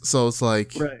sense. So it's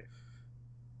like, right.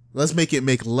 let's make it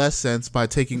make less sense by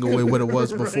taking away what it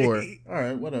was before. Right. All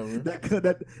right, whatever.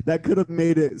 That could have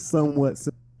made it somewhat.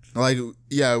 Like,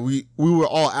 yeah, we were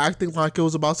all acting like it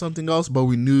was about something else, but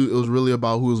we knew it was really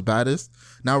about who was baddest.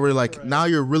 Now we're like, now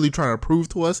you're really trying to prove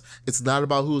to us it's not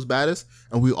about who's baddest,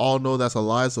 and we all know that's a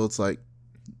lie. So it's like,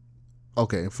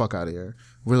 okay, fuck out of here.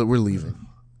 We're leaving.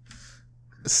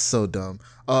 It's so dumb.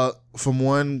 From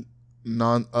one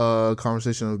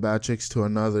conversation of bad chicks to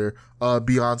another,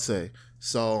 Beyonce.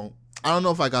 So I don't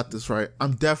know if I got this right.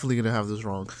 I'm definitely gonna have this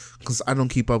wrong because I don't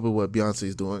keep up with what Beyonce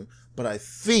is doing. But I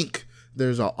think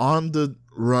there's a On the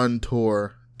Run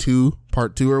tour 2,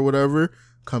 part 2 or whatever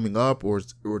coming up, or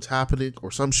it's happening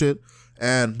or some shit.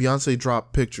 And Beyonce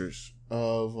dropped pictures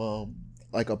of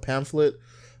like a pamphlet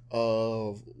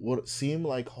of what seemed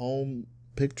like home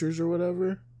pictures or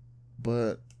whatever,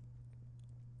 but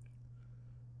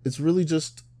it's really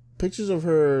just pictures of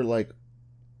her. Like,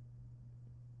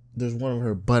 there's one of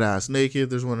her butt ass naked,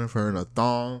 there's one of her in a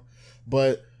thong,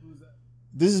 but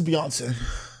this is Beyonce.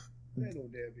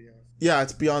 Yeah,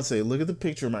 it's Beyonce. Look at the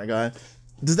picture, my guy.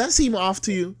 Does that seem off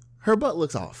to you? Her butt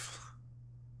looks off.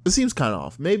 It seems kind of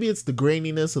off. Maybe it's the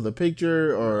graininess of the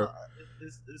picture, or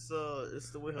it's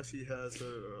the way how she has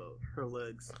her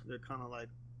legs. They're kind of like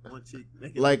one cheek,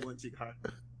 like one cheek high,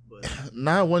 but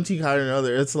not one cheek higher than the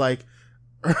other. It's like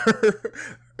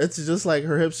it's just like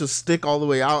her hips just stick all the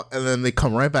way out and then they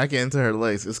come right back into her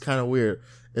legs. It's kind of weird.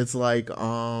 It's like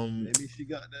maybe she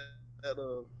got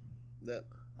that.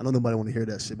 I know nobody want to hear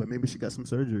that shit, but maybe she got some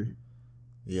surgery.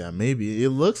 Yeah, maybe. It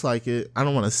looks like it. I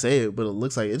don't want to say it, but it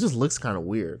looks like it. Just looks kind of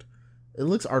weird. It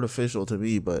looks artificial to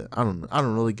me, but I don't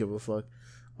really give a fuck.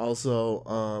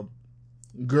 Also,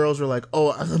 girls are like, "Oh,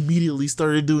 I immediately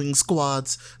started doing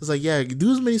squats." It's like, yeah,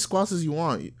 do as many squats as you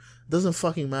want. It doesn't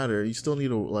fucking matter. You still need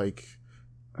to, like.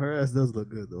 Her ass does look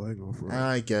good though. I ain't going for it.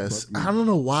 I guess. I don't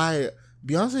know why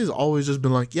Beyonce's always just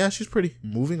been like, yeah, she's pretty.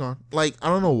 Moving on. Like, I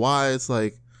don't know why it's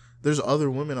like. There's other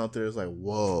women out there. It's like,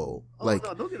 whoa, like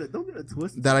no, don't get it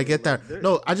twisted. that. I get that.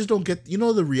 No, I just don't get. You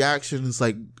know, the reaction is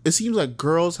like, it seems like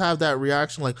girls have that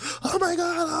reaction, like, oh my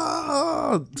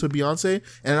god, to Beyonce,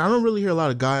 and I don't really hear a lot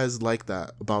of guys like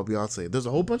that about Beyonce. There's a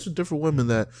whole bunch of different women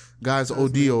that guys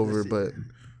OD over, but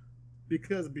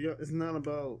because it's not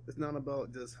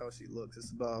about just how she looks.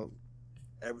 It's about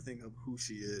everything of who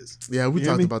she is. Yeah, we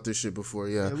talked about this shit before.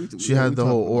 Yeah, she had the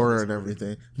whole aura and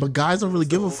everything, but guys don't really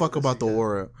give a fuck about the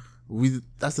aura.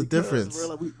 That's the difference.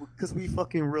 Because we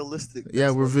fucking realistic.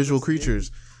 Yeah, we're visual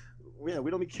creatures. Yeah, we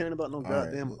don't be caring about no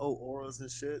goddamn auras and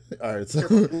shit. All right, so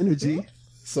energy.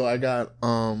 So I got.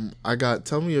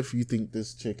 Tell me if you think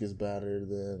this chick is better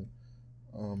than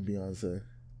Beyonce.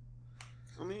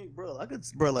 I mean,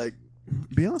 like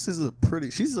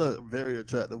Beyonce's she's a very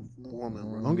attractive woman,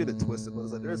 bro. Don't get it twisted, but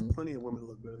it's like there's plenty of women that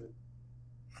look better.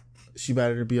 She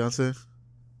better than Beyonce?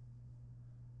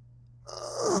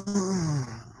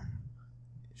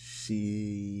 I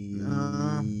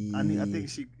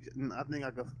think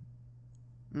I could.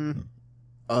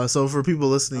 So for people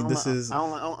listening, I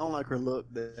don't like her look.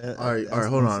 All right,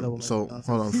 hold on. So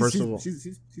hold on. First of all,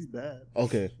 she's bad.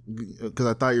 Okay, because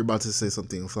I thought you were about to say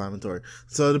something inflammatory.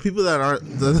 So the people that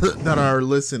are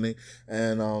listening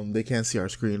and they can't see our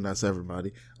screen, that's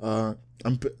everybody. I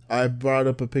brought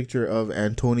up a picture of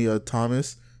Antonia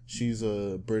Thomas. She's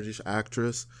a British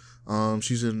actress.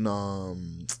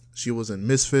 She was in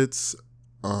Misfits,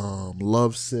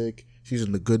 Lovesick. She's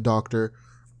in The Good Doctor.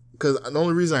 Because the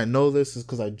only reason I know this is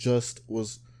because I just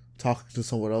was talking to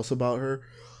someone else about her.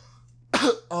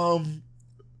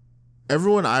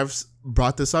 Everyone I've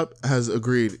brought this up has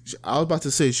agreed. I was about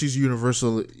to say she's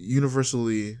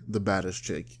universally the baddest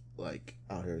chick like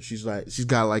out here. She's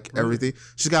got like everything.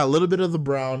 She's got a little bit of the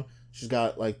brown. She's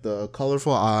got like the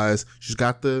colorful eyes. She's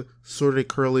got the sort of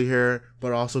curly hair,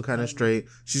 but also kind of straight.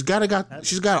 She's got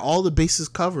all the bases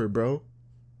covered, bro.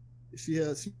 She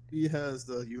has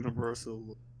the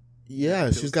universal.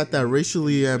 Yeah, she's got that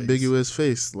racially ambiguous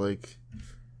face. Like,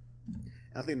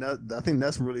 I think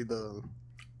that's really the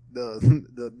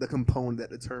component that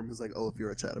determines like, oh, if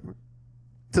you're a chatterman.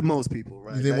 To most people,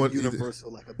 right? That universal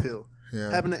like appeal.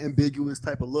 Yeah. Having an ambiguous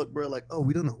type of look, bro. Like, oh,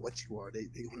 we don't know what you are. They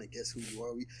want to guess who you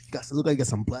are. You got to look like you got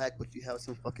some black, but you have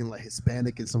some fucking like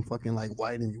Hispanic and some fucking like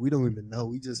white, and we don't even know.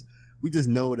 We just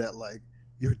know that like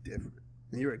you're different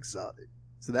and you're exotic.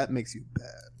 So that makes you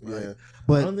bad, right? Yeah.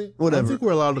 But I don't think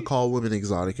we're allowed to call women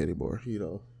exotic anymore. You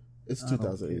know, it's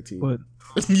 2018. But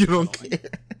you don't care.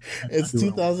 It's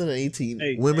 2018.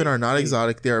 Hey, women are not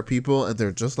exotic. They are people, and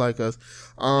they're just like us.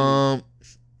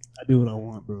 I do what I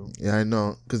want, bro. Yeah, I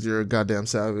know, because you're a goddamn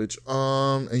savage.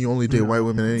 And you only date white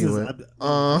women anyway.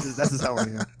 That's just how I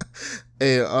am.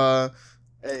 Hey,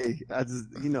 Hey, I just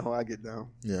how I get down.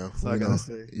 Yeah, So I gotta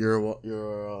say, you're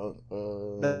wild.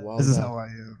 this is how I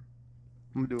am.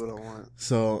 I'm gonna do what I want.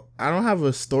 So I don't have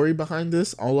a story behind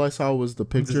this. All I saw was the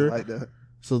picture. Just like that.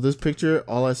 So this picture,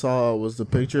 all I saw was the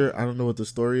picture. I don't know what the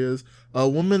story is. A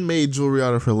woman made jewelry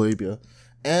out of her labia.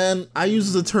 And I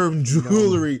use the term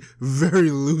jewelry very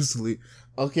loosely.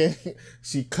 Okay?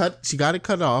 She got it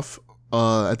cut off.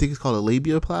 I think it's called a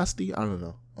labiaplasty. I don't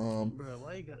know. Bro,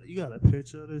 why you got a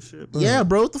picture of this shit, bro? Yeah,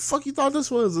 bro, what the fuck you thought this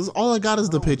was? This all I got is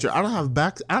the picture. I don't have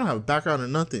background or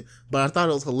nothing. But I thought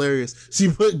it was hilarious.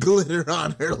 She put glitter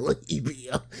on her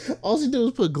labia. All she did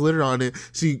was put glitter on it.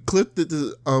 She clipped it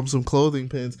to some clothing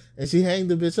pins and she hanged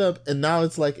the bitch up, and now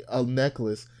it's like a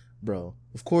necklace. Bro,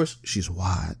 of course she's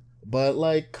white. But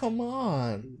like, come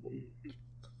on.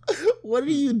 What are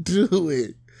you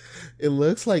doing? It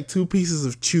looks like 2 pieces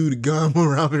of chewed gum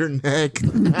around her neck. Yeah,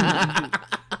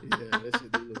 that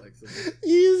shit do look like something.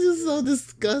 He's just so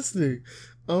disgusting.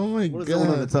 Oh my What is god. the one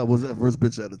on the top? Was that first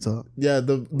picture at the top? Yeah,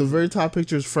 the very top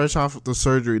picture is fresh off the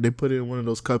surgery. They put it in one of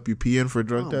those cup you pee in for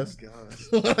drug tests.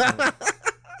 Oh my gosh.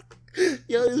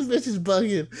 Yo, this bitch is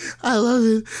bugging. I love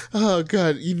it. Oh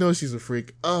god, you know she's a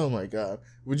freak. Oh my god.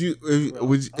 Would you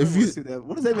if you see that.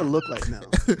 What does that even look like now?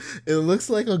 it looks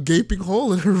like a gaping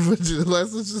hole in her vagina.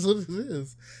 That's just what it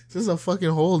is. It's just a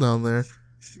fucking hole down there.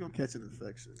 She's gonna catch an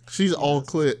infection. She's all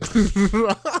clit.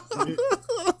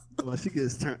 Well, she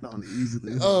gets turned on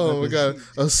easily. Oh my god,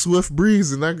 a swift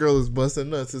breeze and that girl is busting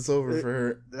nuts. It's over for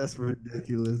her. That's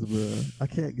ridiculous, bro. I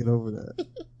can't get over that.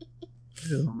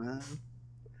 Hell, man.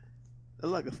 It's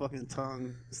like a fucking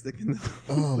tongue sticking.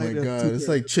 Oh my god, it's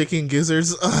like chicken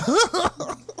gizzards.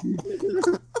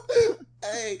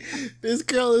 Hey, this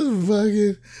girl is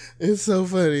bugging. It's so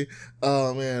funny.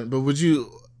 Oh man, but would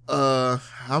you?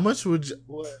 How much would you?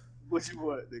 What you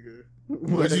want, nigga?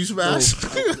 Would you smash?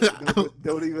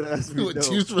 Don't even ask me. Would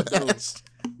you smash?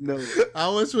 No.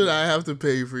 How much would I have to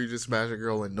pay for you to smash a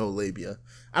girl with no labia?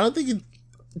 I don't think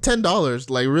 $10.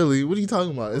 Like really? What are you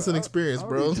talking about? It's an experience,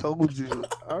 bro. I told you.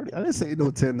 I didn't say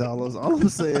no $10. All I'm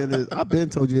saying is I've been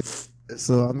told you.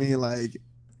 So I mean, like,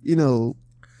 you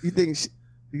think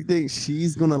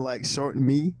she's gonna like shorten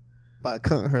me by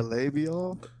cutting her labia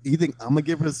off? You think I'm gonna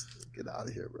give her? Get out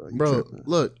of here, bro. Bro,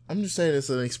 look, I'm just saying it's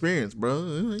an experience,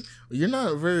 bro. You're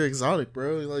not very exotic,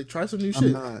 bro. Like, try some new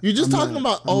shit. You're just talking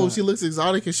about, she looks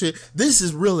exotic and shit. This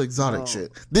is real exotic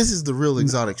shit. This is the real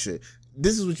exotic shit.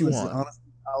 This is what you want.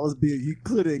 Honestly, you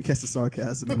clearly didn't catch the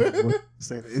sarcasm.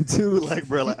 Saying it. And two, like,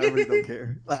 bro, like, I really don't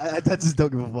care. Like, I just don't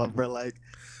give a fuck, bro. Like,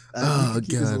 oh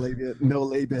god, no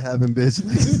labia having bitch.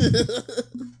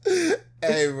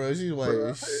 Hey, bro, she's white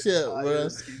as shit, bro.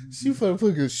 She fucking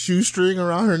put a shoestring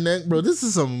around her neck, bro. This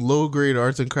is some low grade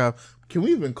arts and craft. Can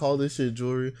we even call this shit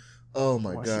jewelry? Oh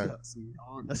my god,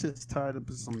 that shit's tied up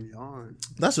in some yarn.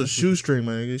 That's a shoestring,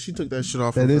 man. She took that shit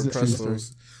off. That of is her a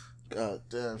Prestos. God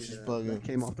damn, she's bugging. That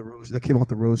came off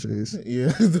the Roches.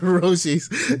 Yeah, the Roches.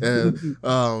 And,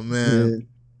 oh man.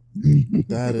 Yeah.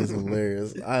 That is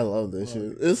hilarious. I love this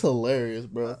shit. It's hilarious,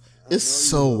 bro. It's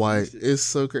so white. It's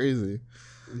so crazy.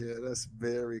 Yeah, that's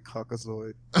very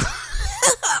Caucasoid.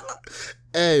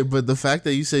 Hey, but the fact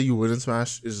that you say you wouldn't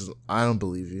smash is, I don't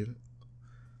believe you.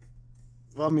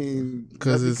 Well, I mean,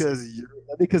 because this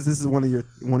is one of your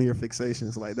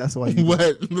fixations. Like, that's why you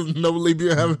what? No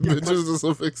labia having bitches is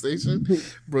a fixation,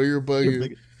 bro. You're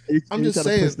bugging. I'm just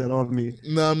saying. Push that on me.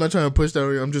 No, I'm not trying to push that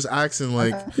on you. I'm just asking,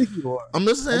 like, I think you are. I'm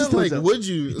just saying, like, would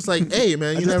you? It's like, hey,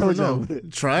 man, you never know.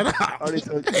 Try it out.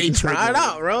 Hey, try it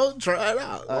out, bro. Try it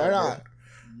out. Why not?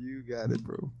 You got it,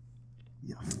 bro.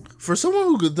 Yeah. For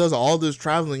someone who does all this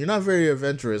traveling, you're not very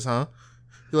adventurous, huh?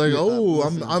 You're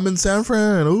like, I'm in San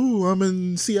Fran. Oh, I'm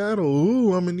in Seattle.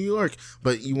 Oh, I'm in New York.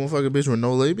 But you won't fuck a bitch with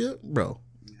no labia, bro.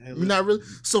 You're not really.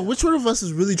 So which one of us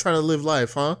is really trying to live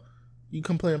life, huh? You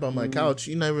complain about my couch.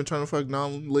 You're not even trying to fuck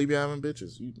non-labia having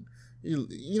bitches.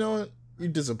 You know what? You're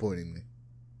disappointing me.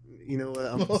 You know what?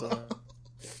 I'm sorry.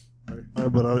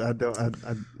 But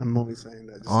I'm only saying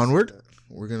that. Just Onward. to say that.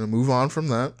 We're gonna move on from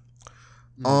that.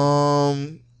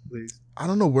 Please. I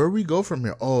don't know where we go from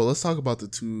here. Oh, let's talk about the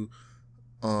two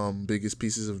biggest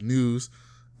pieces of news.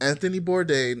 Anthony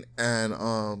Bourdain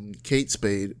and Kate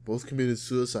Spade both committed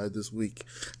suicide this week.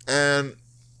 And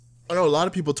I know a lot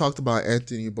of people talked about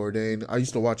Anthony Bourdain. I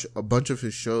used to watch a bunch of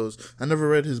his shows. I never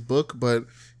read his book, but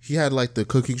he had like the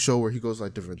cooking show where he goes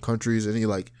like different countries and he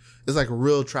like it's like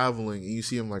real traveling and you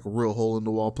see him like real hole in the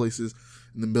wall places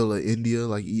in the middle of India,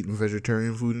 like eating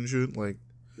vegetarian food and shit. Like,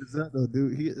 is that the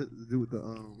dude? He with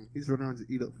the he's running around to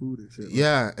eat up food and shit. Right?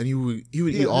 Yeah, and he would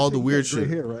eat all the weird shit.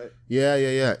 Hair, right?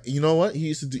 Yeah. You know what? He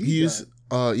used to do he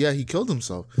killed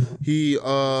himself.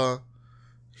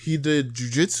 He did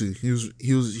jujitsu.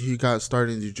 He got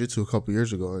started in jujitsu a couple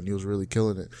years ago, and he was really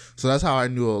killing it. So that's how I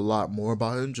knew a lot more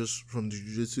about him, just from the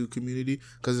jujitsu community.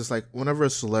 Because it's like whenever a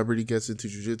celebrity gets into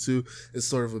jujitsu, it's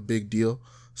sort of a big deal.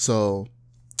 So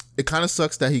it kind of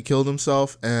sucks that he killed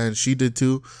himself, and she did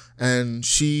too. And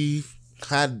she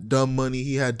had dumb money.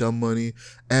 He had dumb money.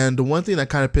 And the one thing that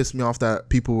kind of pissed me off that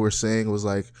people were saying was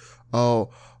like,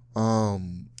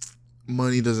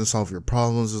 money doesn't solve your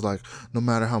problems. It's like, no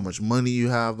matter how much money you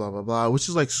have, blah, blah, blah, which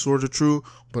is like sort of true,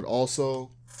 but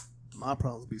also my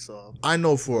problems be solved. I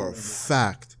know for a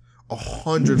fact,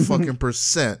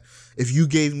 100% if you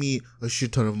gave me a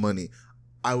shit ton of money,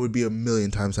 I would be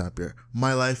 1,000,000 times happier.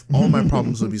 My life, all my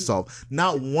problems would be solved.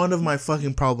 Not one of my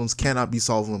fucking problems cannot be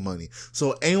solved with money.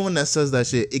 So anyone that says that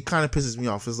shit, it kind of pisses me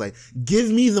off. It's like, give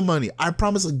me the money. I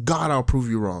promise to God I'll prove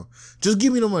you wrong. Just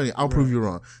give me the money. I'll prove you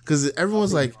wrong. Because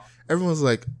everyone's like,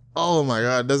 oh my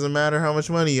God, it doesn't matter how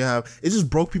much money you have. It's just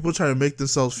broke people trying to make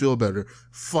themselves feel better.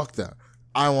 Fuck that.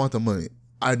 I want the money.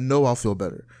 I know I'll feel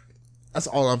better. That's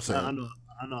all I'm saying. I know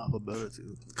I'll feel better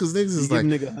too. Because niggas is like,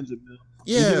 give a nigga 100 mil.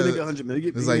 Yeah, you give a nigga 100 mil.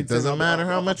 It's like, doesn't matter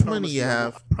how much money you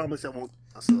have. I promise I won't.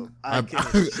 So I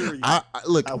can't assure you.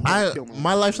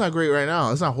 My life's not great right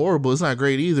now. It's not horrible. It's not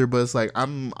great either. But it's like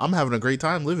I'm having a great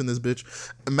time living this bitch.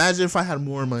 Imagine if I had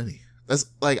more money. That's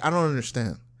like, I don't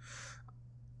understand.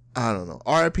 I don't know.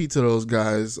 RIP to those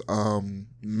guys.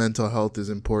 Mental health is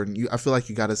important. I feel like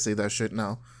you gotta say that shit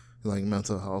now. Like,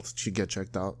 mental health should get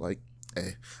checked out. Like,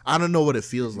 hey, I don't know what it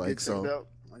feels like. So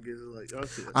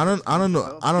I don't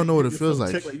know what it feels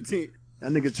like.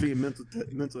 That nigga treating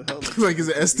mental health like it's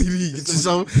an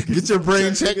STD. Get your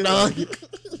brain checked, dog.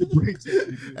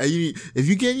 If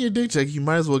you get your dick checked, you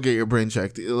might as well get your brain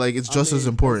checked. Like, it's just as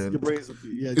important.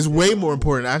 It's way more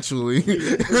important, actually.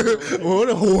 What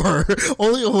a whore!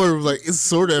 Only a whore was like, it's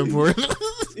sort of important.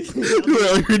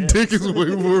 Well, your dick is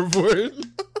way more important.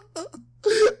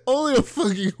 Only a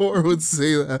fucking whore would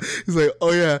say that. He's like,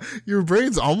 oh yeah, your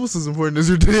brain's almost as important as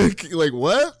your dick. Like,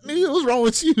 what? Nigga, what's wrong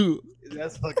with you?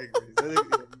 That's fucking crazy.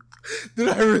 Did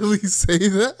I really say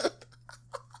that?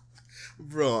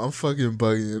 Bro, I'm fucking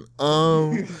bugging.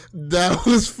 That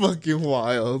was fucking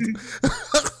wild.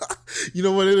 You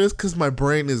know what it is? Because my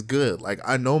brain is good. Like,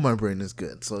 I know my brain is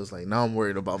good. So it's like, now I'm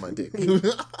worried about my dick.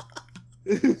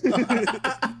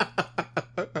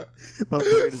 My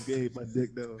brain is gay, my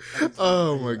dick though.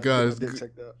 Oh my God. Dick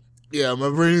checked out. Yeah, my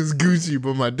brain is Gucci,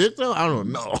 but my dick though, I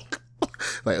don't know.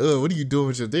 Like, what are you doing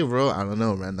with your dick, bro? I don't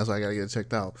know, man. That's why I gotta get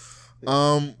checked out.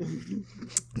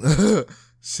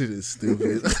 Shit is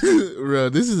stupid. Bro,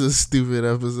 this is a stupid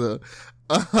episode.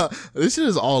 This shit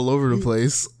is all over the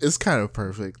place. It's kind of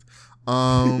perfect.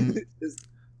 PNB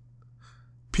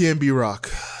Rock.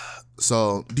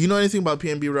 So, do you know anything about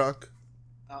PNB Rock?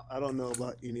 I don't know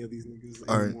about any of these niggas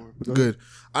anymore. All right, good.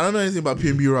 I don't know anything about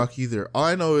PNB Rock either. All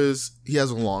I know is he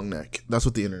has a long neck. That's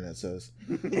what the internet says.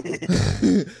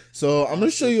 So I'm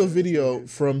gonna show you a video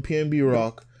from PNB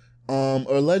Rock.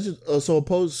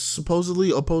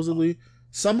 Supposedly,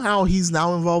 somehow he's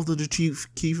now involved in the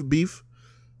Chief Keef beef.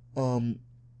 So I'm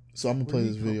gonna play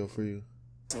this video for you.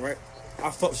 All right, I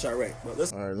fuck Chirac, but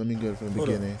listen. All right, let me get it from the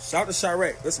beginning. Shout out to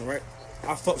Chirac. Listen, right.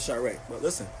 I fuck Chirac, but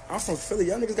listen, I'm from Philly.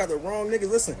 Y'all niggas got the wrong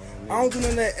niggas. Listen, I don't do none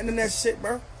of that internet shit,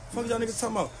 bro. Fuck y'all niggas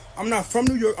talking about. I'm not from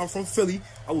New York. I'm from Philly.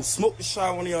 I will smoke the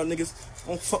shot one of y'all niggas.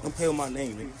 Don't fucking play with my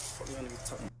name, nigga. Fuck y'all niggas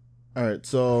talking about. All right,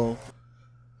 so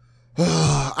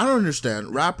I don't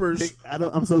understand rappers.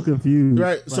 I'm so confused.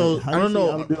 Right, like, so I don't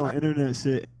know. I'm doing internet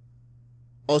shit.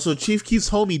 Also, Chief Keef's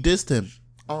homie dissed him.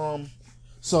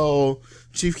 So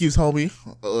Chief Keef's homie,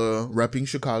 repping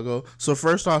Chicago. So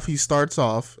first off, he starts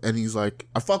off and he's like,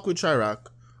 I fuck with Chirac,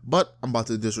 but I'm about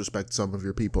to disrespect some of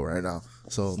your people right now.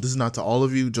 So this is not to all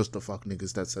of you, just the fuck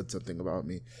niggas that said something about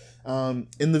me.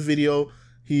 In the video,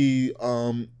 he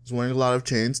is wearing a lot of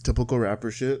chains, typical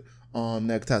rapper shit.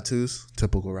 Neck tattoos,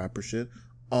 typical rapper shit.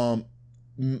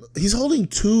 He's holding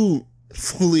 2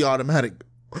 fully automatic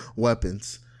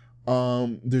weapons.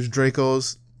 There's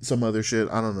Dracos, some other shit.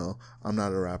 I don't know. I'm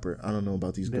not a rapper. I don't know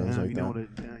about these guns like that.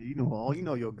 You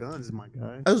know your guns, my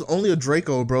guy. That was only a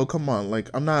Draco, bro. Come on, like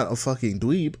I'm not a fucking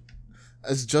dweeb.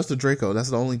 It's just a Draco.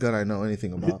 That's the only gun I know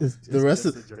anything about. The rest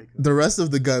of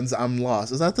the guns, I'm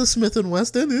lost. Is that the Smith and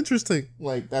Wesson? Interesting.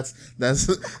 Like that's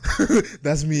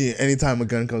that's me. Anytime a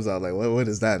gun comes out, like what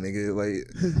is that, nigga? Like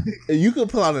you could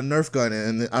pull out a Nerf gun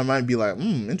and I might be like,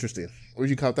 interesting. Where'd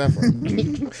you cop that from?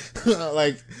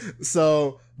 Like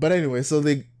so. But anyway, so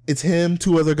it's him,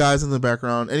 2 other guys in the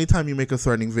background. Anytime you make a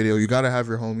threatening video, you gotta have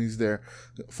your homies there.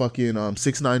 Fucking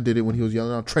 6ix9ine did it when he was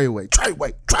yelling out Treyway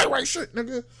shit,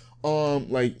 nigga.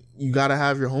 Like you gotta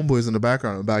have your homeboys in the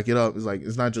background and back it up. It's like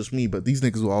it's not just me, but these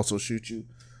niggas will also shoot you.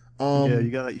 Yeah, you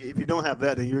gotta. If you don't have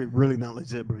that, then you're really not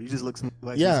legit, bro. You just look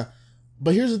like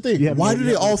But here's the thing: why do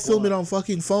they all film it on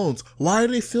fucking phones? Why are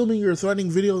they filming your threatening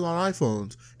videos on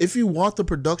iPhones? If you want the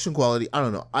production quality, I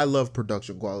don't know. I love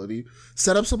production quality.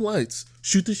 Set up some lights.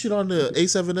 Shoot this shit on the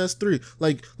A7S III.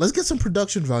 Like, let's get some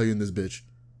production value in this bitch.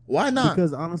 Why not?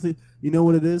 Because honestly, you know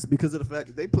what it is? Because of the fact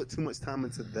that they put too much time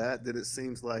into that it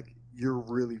seems like you're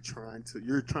really trying to.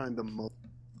 You're trying to.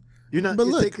 You're not. But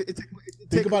look,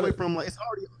 think about it from like it's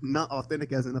already not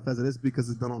authentic as enough as it is because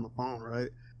it's done on the phone, right?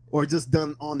 Or just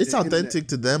done on. It's the authentic internet.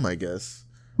 to them, I guess.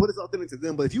 But it's authentic to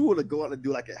them. But if you were to go out and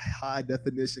do like a high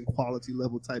definition, quality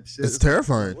level type shit, it's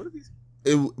terrifying. What are these?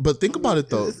 But think about it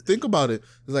though. Think about it.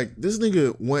 It's like this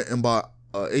nigga went and bought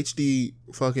a HD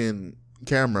fucking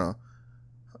camera,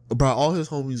 brought all his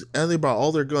homies, and they brought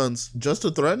all their guns just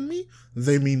to threaten me.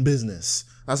 They mean business.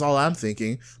 That's all I'm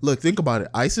thinking. Look, think about it.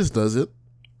 ISIS does it.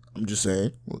 I'm just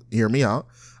saying. Hear me out.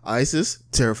 ISIS,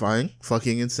 terrifying,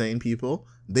 fucking insane people.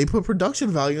 They put production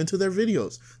value into their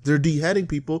videos. They're beheading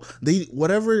people.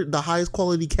 Whatever the highest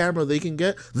quality camera they can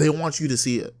get, they want you to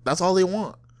see it. That's all they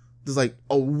want. It's like,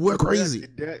 oh, we're crazy.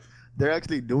 They're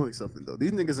actually doing something though.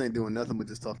 These niggas ain't doing nothing but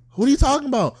just talking. What are you talking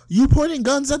about? You pointing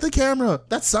guns at the camera.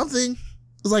 That's something.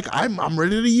 It's like I'm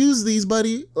ready to use these,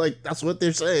 buddy. Like that's what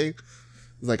they're saying.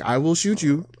 It's like I will shoot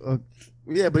you.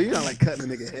 Yeah, but you're not like cutting a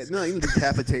nigga head. No, you're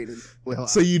decapitating. Well,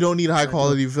 so you don't need high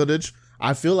quality footage.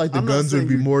 I feel like the guns would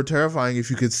be more terrifying if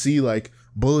you could see like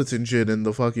bullets and shit in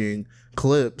the fucking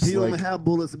clips. He don't have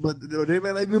bullets, but they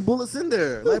may not even bullets in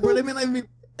there. Like, bro, they may not even.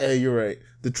 Hey, you're right.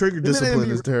 The trigger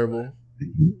discipline is terrible.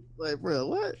 Like, bro,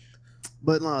 what?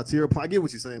 But no, to your point, I get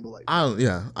what you're saying, but like, I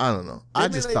don't know. I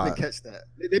just thought even catch that.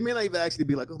 They may not even actually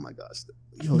be like, oh my gosh,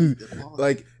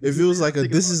 like if it was like a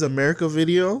 "This Is America"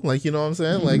 video, like you know what I'm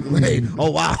saying, like hey,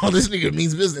 oh wow, this nigga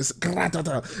means business.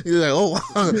 You're like, oh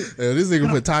wow, this nigga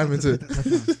put time into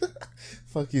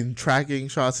fucking tracking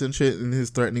shots and shit in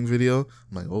his threatening video.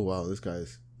 I'm like, oh wow, this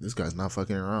guy's not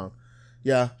fucking around.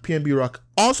 Yeah, PNB Rock.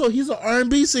 Also, he's an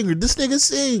R&B singer. This nigga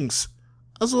sings.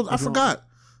 That's what I forgot.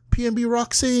 PNB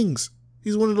Rock sings.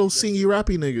 He's one of those singy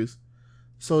rappy niggas.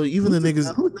 So even the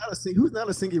niggas who's not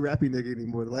a singy rappy nigga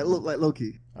anymore. Like low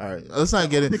key. All right, let's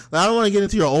not get it. I don't want to get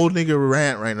into your old nigga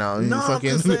rant right now. You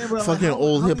fucking fucking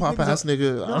old hip hop ass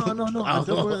nigga. No. I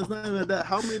don't, it's not even that.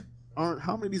 How many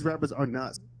of these rappers are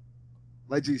not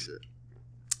like G shit?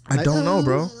 I don't know,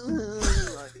 bro.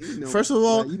 First of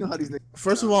all, you know how these niggas.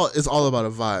 First of all, it's all about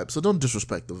a vibe. So don't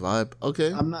disrespect the vibe,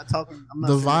 okay? I'm not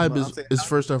the vibe is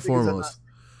first and foremost.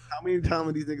 How many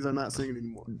times these niggas are not singing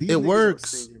anymore? It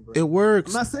works. It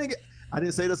works. I'm not saying it. I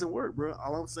didn't say it doesn't work, bro.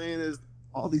 All I'm saying is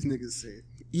all these niggas sing.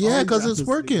 Yeah, because it's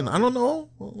working. I don't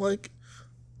know, like.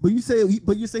 But you say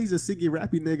he's a singy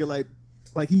rappy nigga,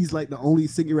 like he's like the only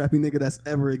singy rappy nigga that's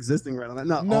ever existing right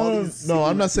now. No,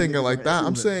 I'm not saying it like that.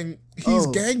 I'm saying he's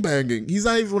gangbanging. He's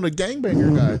not even a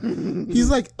gangbanger guy. He's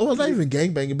like, well, not even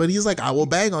gangbanging, but he's like, I will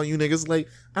bang on you niggas. Like,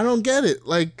 I don't get it.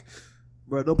 Like,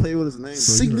 bro, don't play with his name. Bro.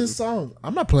 Sing this song.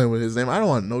 I'm not playing with his name. I don't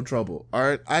want no trouble. All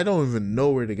right, I don't even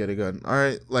know where to get a gun. All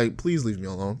right, like, please leave me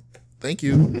alone. Thank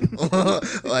you.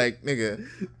 Like, nigga,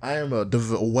 I am a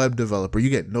web developer. You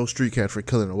get no street cred for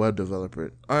killing a web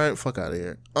developer. All right, fuck out of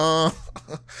here.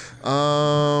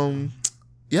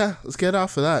 Yeah, let's get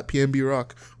off of that. PNB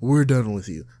Rock, we're done with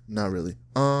you. Not really.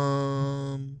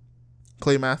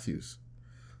 Clay Matthews,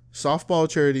 softball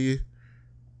charity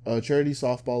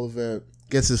softball event,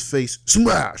 gets his face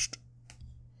smashed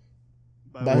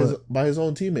by his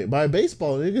own teammate, by a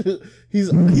baseball nigga. He's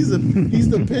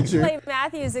the pitcher. Clay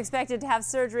Matthews expected to have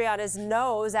surgery on his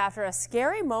nose after a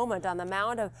scary moment on the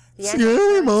mound of the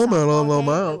scary moment on the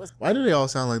mound. Why do they all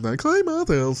sound like that? Clay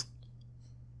Matthews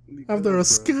after a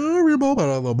scary moment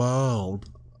on the mound.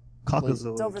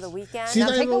 Caucasoid. It's over the weekend. She's Now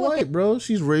not take even a look white, bro.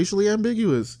 She's racially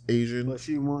ambiguous. Asian. But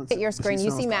she wants. at your screen. she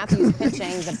You sounds see like- Matthews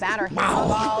pitching. The batter hits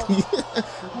the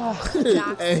ball.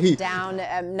 Knocks Hey. down,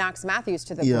 knocks Matthews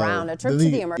to the Yo, ground. A trip the to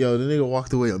nigga, the emergency. Yo, the nigga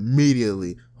walked away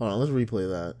immediately. Hold on, let's replay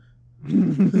that.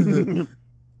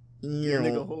 Yeah,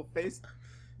 nigga, whole face.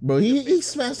 Bro, he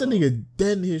smashed that nigga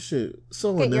dead in his shit.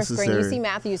 So Look at your screen. unnecessary. You see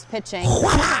Matthews pitching. The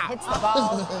batter hits the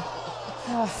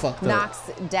ball. Fucked up. Knocks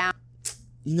down.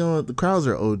 You know what? The crowds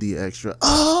are OD extra.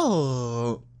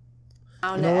 Oh!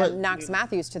 know what? Knocks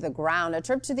Matthews to the ground. A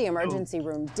trip to the emergency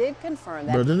room did confirm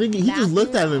that. Bro, the nigga, he just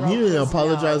looked at him. He Matthews didn't broke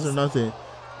apologize his or nose. nothing.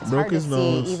 It's Broke hard to his see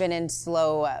nose. even in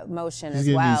slow motion as gonna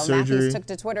need well. surgery. Matthews took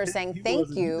to Twitter saying, He "Thank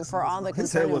wasn't- you for all the His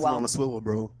concern head and wasn't on well." the swivel,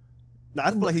 bro. Nah,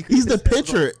 I feel like He's the his head was on-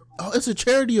 pitcher. Oh, it's a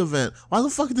charity event. Why the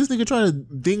fuck is this nigga trying to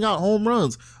ding out home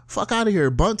runs? Fuck out of here.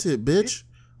 Bunt it, bitch.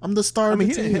 I'm the star I mean,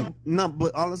 of he the didn't team. hit. No,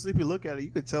 but honestly, if you look at it, you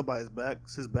could tell by his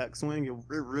backswing. It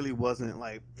really wasn't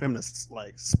like for him to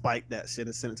like spike that shit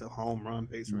and send it to home run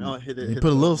base. No, hit it. He hit put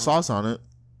a the little home run. sauce on it.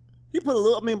 He put a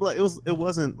little. I mean, but like, it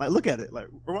wasn't like look at it. Like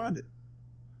rewind it.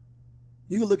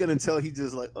 You can look at it and tell he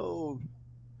just like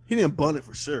he didn't bunt it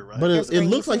for sure, right? But Your it screen,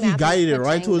 looks you like see he Matthews guided it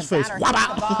right pitching, to his the face.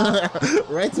 batter hits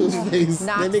the Right to his face. That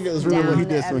Knocks nigga was really. down, he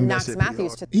did swing that knocks shit pretty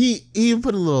Matthews hard. to He even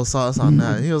put a little sauce on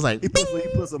that. He was like, he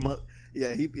put some up.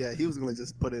 Yeah, he was gonna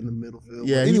just put it in the middle field.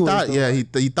 yeah, But he anyways, thought, though, yeah,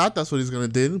 like, he thought that's what he's gonna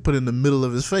do. Put it in the middle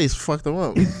of his face, fucked him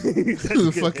up.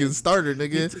 The fucking starter,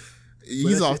 nigga. but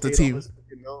He's that off shit the ate team, his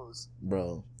fucking nose.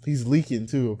 bro. He's leaking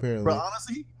too, apparently. Bro,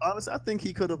 honestly, I think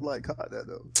he could have like caught that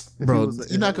though. If he Bro, was-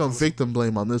 you're not gonna was- victim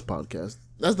blame on this podcast.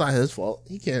 That's not his fault.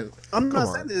 He can't. I'm Come not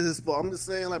on. saying it's his fault. I'm just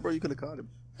saying like, bro, you could have caught him.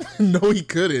 No, he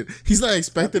couldn't. He's not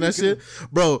expecting that shit,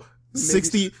 bro.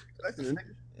 60.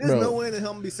 There's Bro. no way in the hell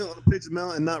I'm gonna be sitting on the pitch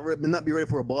mound and not be ready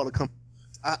for a ball to come.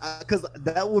 Because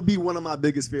that would be one of my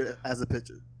biggest fears as a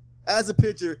pitcher. As a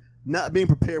pitcher, not being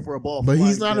prepared for a ball. But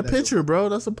he's flying not a dead at your- pitcher, bro.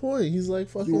 That's the point. He's like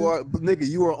fucking. You are, nigga.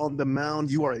 You are on the mound.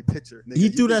 You are a pitcher. Nigga. He You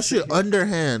threw can that sit shit here-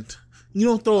 underhand. You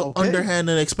don't throw it Okay. underhand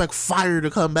and expect fire to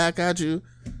come back at you.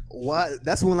 Why?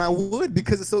 That's when I would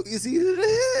because it's so easy to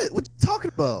hit. What you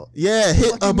talking about? Yeah,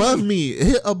 hit Fuck you above mean? me.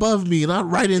 Hit above me, not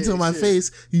right into Yeah, my shit.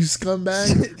 face. You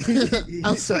scumbag. He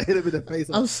I'm, tried to hit him in the face.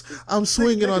 I'm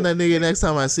swinging on that nigga next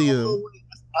time I see him.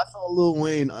 I saw Lil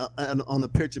Wayne on the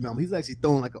pitcher mound. He's actually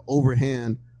throwing like an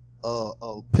overhand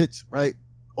pitch, right?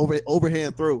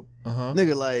 Overhand throw. Uh-huh.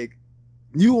 Nigga, like,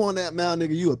 you on that mound,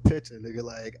 nigga, you a pitcher, nigga.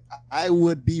 Like, I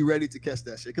would be ready to catch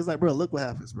that shit. Because, like, bro, look what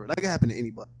happens, bro. That can happen to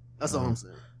anybody. That's all I'm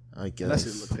saying. I And that guess.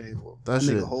 shit look painful. That That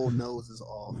shit- nigga whole nose is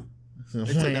off. They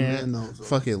took that man nose off.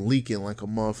 Fucking leaking like a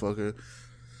motherfucker.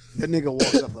 That nigga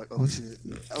walked up like, oh, shit.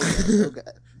 Okay.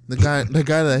 The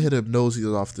guy that hit him knows he's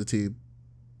off the team.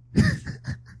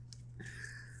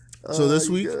 So this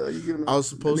week, I was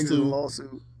supposed to-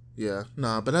 lawsuit. Yeah,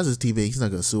 nah, but that's his teammate. He's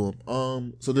not gonna sue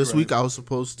him. So this week I was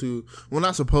supposed to, well,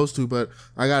 not supposed to, but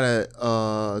I got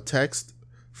a text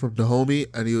from the homie,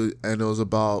 and it was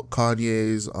about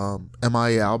Kanye's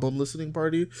MIA album listening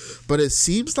party. But it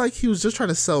seems like he was just trying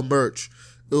to sell merch.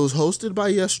 It was hosted by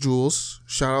Yes Jules.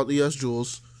 Shout out to Yes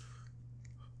Jules.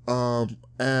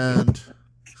 And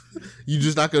you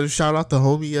just not gonna shout out the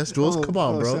homie Yes Jules? Come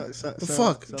on, bro. The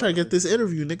fuck? Try to get this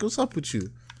interview, nigga. What's up with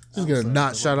you? Just gonna sorry,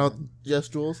 not the shout out homie. Yes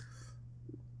Jules.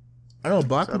 I know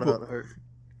black Shout people. out to her.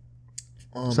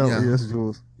 Yeah. Yes,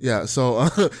 Jules. Yeah, so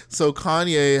so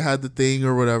Kanye had the thing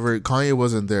or whatever. Kanye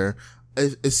wasn't there.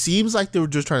 It seems like they were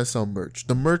just trying to sell merch.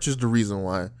 The merch is the reason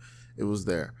why it was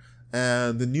there.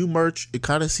 And the new merch, it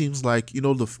kind of seems like, you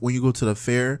know, when you go to the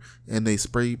fair and they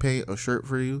spray paint a shirt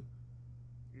for you.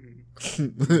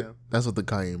 Yeah. That's what the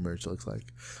Kanye merch looks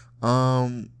like.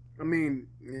 I mean,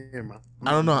 yeah, man.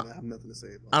 I don't know. I have nothing to say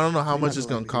about I don't know how You're much not it's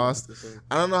gonna like to hear cost. what I have to say.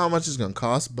 I don't know how much it's gonna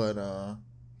cost, but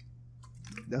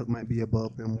That might be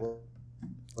above them.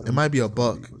 it might be a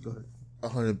buck. Go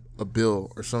ahead. A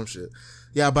bill or some shit.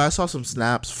 Yeah, but I saw some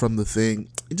snaps from the thing.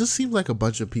 It just seemed like a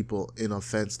bunch of people in a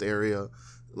fenced area,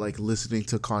 like listening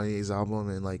to Kanye's album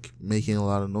and like making a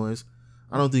lot of noise.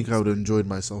 I don't think I would have enjoyed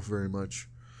myself very much.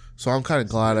 So I'm kind of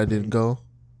glad I didn't go.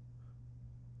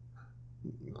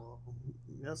 Well,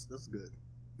 that's good.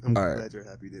 I'm All right. glad you're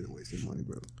happy you didn't waste your money,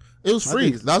 bro. It was I free.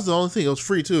 think it's- That's the only thing. It was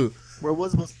free too. Where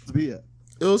was it supposed to be at?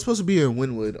 It was supposed to be in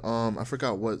Wynwood. I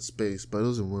forgot what space, but it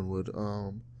was in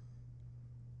Wynwood.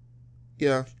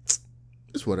 Yeah,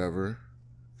 it's whatever.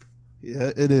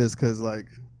 Yeah, it is because like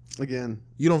again,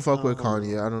 You don't fuck with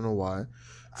Kanye. I don't know why.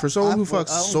 For someone who fucks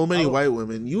so many white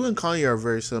women, you and Kanye are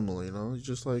very similar. You know, it's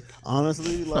just like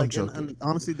honestly, like joking. and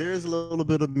honestly, there is a little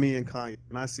bit of me and Kanye,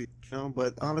 and I see, you know.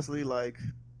 But honestly, like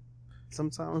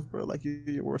sometimes, bro, like you're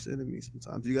your worst enemy.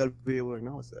 Sometimes you gotta be able to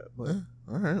acknowledge that. But Yeah.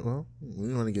 All right. Well, we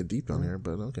don't want to get deep on here,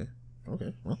 but okay.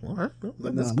 Okay. Well, all right. Well,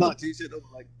 But that's no, cool. not G-shit, though,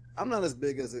 like I'm not as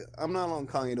big as it. I'm not on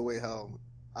Kanye the way how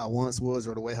I once was,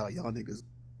 or the way how y'all niggas.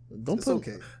 Don't It's put.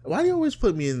 okay Why do you always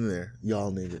put me in there, y'all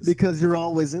niggas? because you're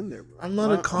always in there, bro. I'm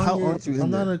not a How aren't you Kanye. in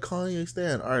I'm not there? a Kanye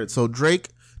stan. All right. So Drake,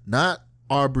 not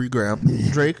Aubrey Graham.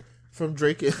 Drake from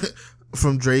Drake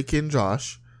and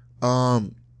Josh.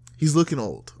 He's looking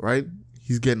old, right?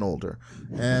 He's getting older,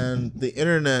 and the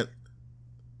internet,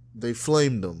 they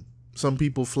flamed him. Some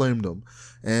people flamed him,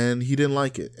 and he didn't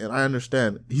like it. And I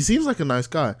understand. He seems like a nice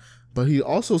guy, but he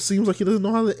also seems like he doesn't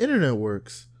know how the internet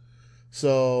works.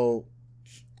 So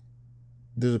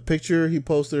there's a picture he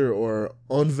posted, or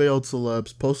Unveiled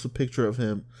Celebs post a picture of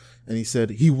him, and he said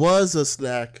he was a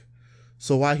snack,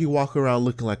 so why he walk around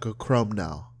looking like a crumb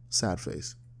now? Sad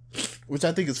face, which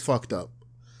I think is fucked up.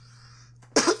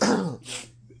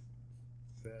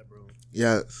 Bad, bro.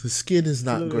 Yeah, his skin is He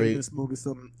not look like he great. been smoking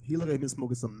some. He look like he been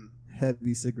smoking some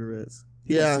heavy cigarettes.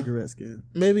 He Yeah. got cigarette skin.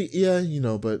 Maybe, yeah,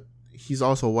 but he's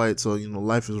also white, so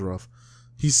life is rough.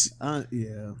 He's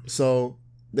Yeah. so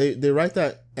they write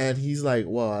that, and he's like,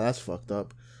 "Wow, that's fucked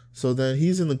up." So then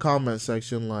he's in the comment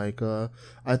section like, "I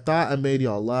thought I made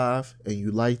y'all laugh, and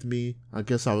you liked me. I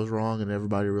guess I was wrong, and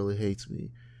everybody really hates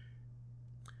me.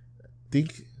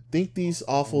 Think these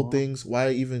awful things. Why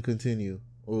even continue?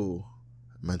 Ooh,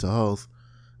 mental health."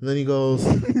 And then he goes,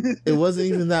 "It wasn't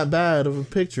even that bad of a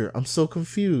picture. I'm so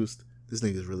confused." This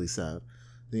nigga's really sad.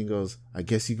 Then he goes, "I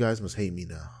guess you guys must hate me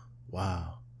now."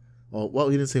 Wow. Oh, well,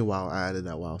 he didn't say wow. I added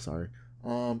that wow. Sorry.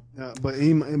 Yeah, but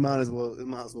it might as well. It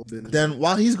might as well be. Then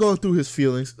while he's going through his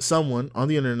feelings, someone on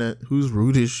the internet who's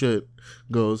rude as shit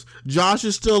goes, "Josh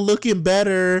is still looking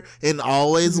better and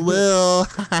always will."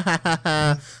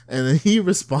 And then he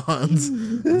responds,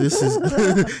 "This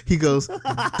is," he goes,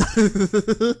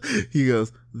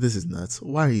 "This is nuts.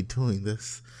 Why are you doing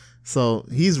this?" So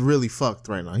he's really fucked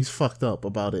right now. He's fucked up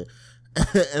about it.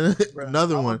 And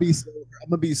another one, I'm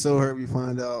gonna be so hurt. We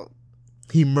find out.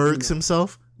 he murks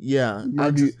himself. Yeah,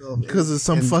 because of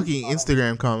some fucking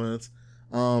Instagram comments.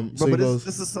 So Bro, he but goes,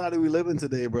 this society we live in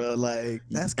today, bro. Like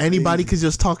that's anybody crazy. could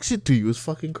just talk shit to you. It's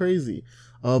fucking crazy.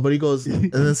 But he goes,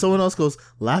 and then someone else goes,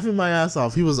 laughing my ass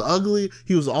off. He was ugly.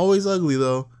 He was always ugly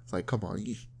though. It's like, come on,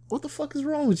 what the fuck is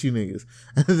wrong with you niggas?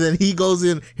 And then he goes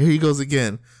in. Here he goes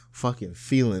again, fucking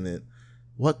feeling it.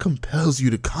 What compels you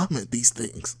to comment these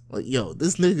things? Like, yo,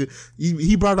 this nigga,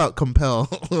 he brought out compel.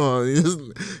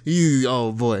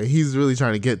 Oh boy, he's really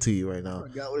trying to get to you right I now,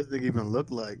 forgot what this thing even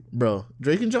looked like. bro.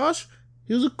 Drake and Josh,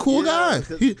 he was a cool Yeah,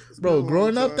 guy. it's been a long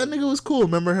Growing up, that time. nigga was cool.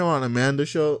 Remember him on Amanda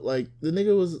show? Like, the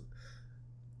nigga was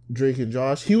Drake and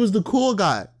Josh. He was the cool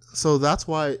guy. So that's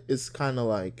why it's kind of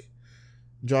like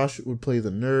Josh would play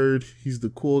the nerd. He's the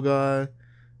cool guy,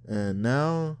 and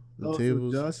now the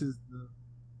tables. Josh is the.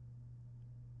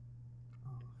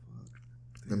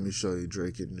 Let me show you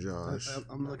Drake and Josh.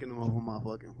 I'm looking them up on my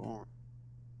fucking phone.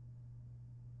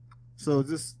 So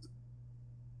just,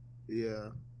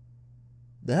 yeah.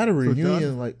 They had a Josh-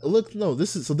 reunion. Like, look, no,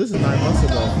 this is 9 months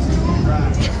ago.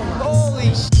 Holy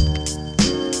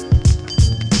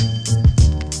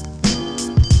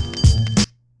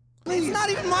It's not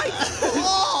even my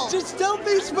fault. Just tell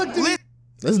Facebook to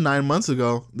That's 9 months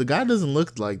ago. The guy doesn't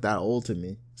look like that old to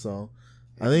me. So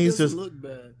I think it's just, look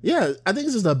bad. yeah, I think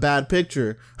it's just a bad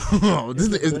picture.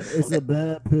 It's a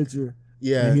bad picture.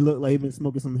 Yeah. And he looked like he been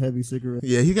smoking some heavy cigarettes.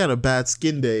 Yeah, he got a bad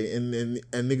skin day, and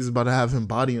niggas about to have him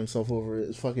body himself over it.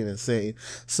 It's fucking insane.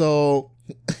 So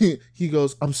he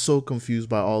goes, "I'm so confused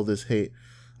by all this hate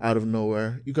out of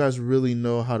nowhere. You guys really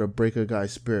know how to break a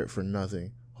guy's spirit for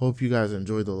nothing. Hope you guys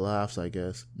enjoy the laughs, I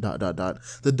guess. ... The ...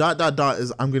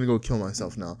 is I'm gonna go kill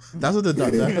myself now. That's what the ...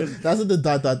 that's what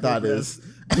the ... is.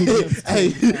 Hey,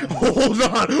 hold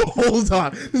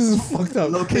on. This is fucked up.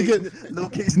 Location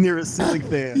near a ceiling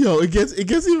fan. Yo, it gets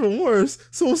even worse.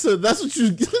 Someone said that's what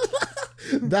you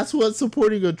that's what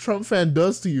supporting a Trump fan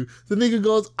does to you. The nigga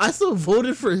goes, "I still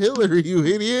voted for Hillary, you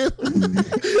idiot." Hey,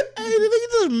 the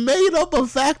nigga just made up a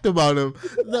fact about him.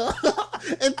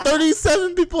 And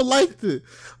 37 people liked it.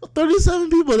 37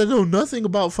 people that know nothing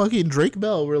about fucking Drake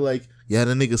Bell were like, "Yeah,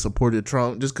 the nigga supported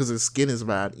Trump just because his skin is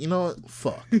bad." You know what?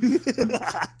 Fuck. You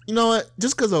know what?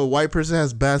 Just because a white person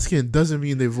has bad skin doesn't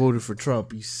mean they voted for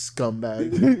Trump, you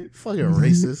scumbag. Fucking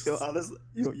racist.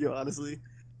 Yo, honestly,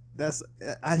 that's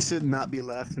I should not be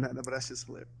laughing at that, but that's just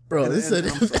hilarious. Bro, And- this and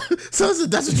said, I'm sorry. someone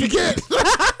said that's what you get.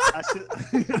 I should.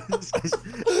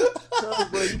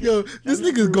 Yo, this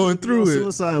nigga's going through it.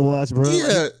 Suicide watch, bro.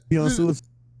 Yeah. Be on suicide.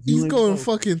 He's You going ain't-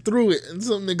 fucking through it, and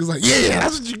some niggas like, yeah,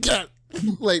 that's what you get.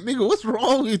 Like, nigga, what's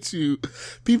wrong with you?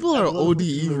 People are love OD what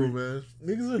evil, you're man.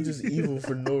 Niggas are just evil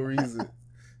for no reason.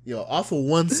 Yo, off of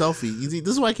one selfie. You see,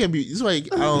 this is why I can't be. This is why I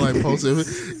don't like posting.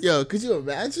 Yo, could you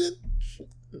imagine?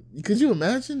 Could you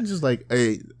imagine? Just like,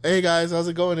 hey guys, how's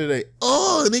it going today?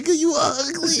 Oh, nigga, you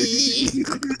ugly.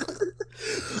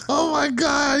 Oh my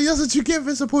god, that's what you get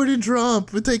for supporting Trump,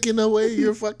 for taking away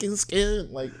your fucking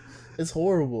skin. Like, it's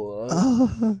horrible.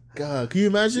 God, can you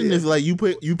imagine if like you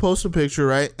post a picture,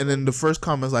 right, and then the first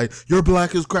comment's like, "You're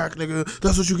black as crack, nigga.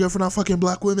 That's what you get for not fucking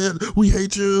black women. We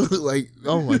hate you." Like,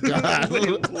 oh my god,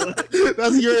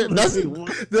 that's your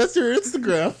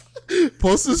Instagram.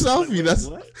 Post a selfie. That's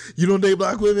you don't date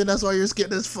black women. That's why your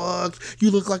skin is fucked.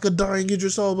 You look like a dying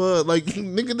Idris Elba. Like,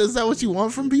 nigga, is that what you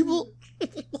want from people?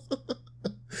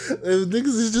 Niggas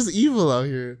is just evil out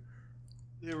here.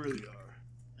 They really are.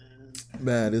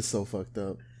 Man, it's so fucked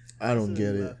up. I don't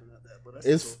get it.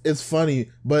 It's funny,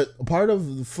 but part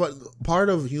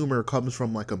of humor comes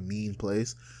from like a mean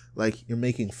place. Like, you're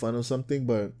making fun of something,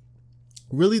 but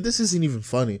really, this isn't even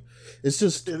funny. It's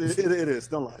just it is.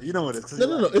 Don't lie. You know what it is.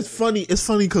 No. It's funny. It's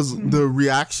funny because the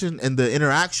reaction and the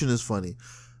interaction is funny,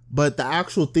 but the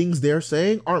actual things they're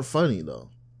saying aren't funny though.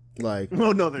 Like,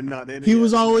 no, they're not. He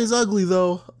was always ugly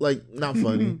though. Like, not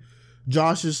funny.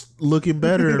 Josh is looking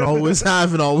better and always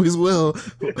have and always will.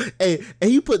 Hey,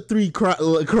 and he put 3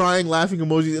 crying, laughing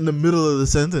emojis in the middle of the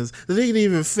sentence. They didn't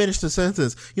even finish the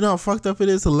sentence. You know how fucked up it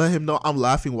is to let him know I'm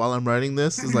laughing while I'm writing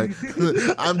this? It's like,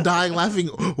 I'm dying laughing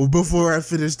before I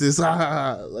finish this.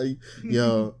 Like,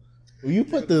 yo. You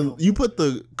put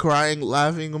the crying,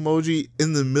 laughing emoji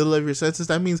in the middle of your sentence.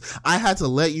 That means I had to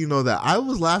let you know that I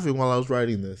was laughing while I was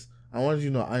writing this. I wanted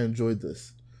you to know I enjoyed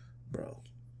this, bro.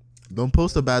 Don't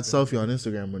post a bad selfie on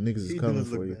Instagram when niggas is coming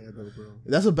for you. Bad, though,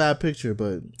 that's a bad picture,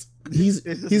 but he's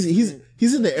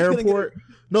in the airport.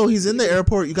 No, he's in the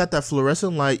airport. You got that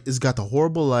fluorescent light. It's got the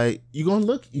horrible light. You gonna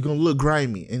look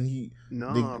grimy, and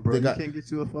bro. You can't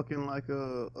get you a fucking like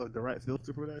a direct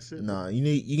filter for that shit. Nah, you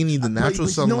need the natural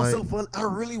sunlight. You know what's so fun? I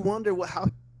really wonder how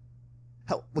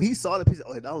when he saw the piece,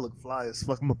 that look fly as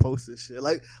fuck. I'm gonna post this shit.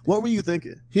 Like, what were you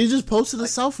thinking? He just posted a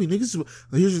selfie, niggas.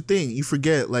 Here's the thing: you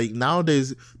forget. Like,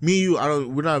 nowadays, me and you,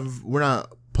 we're not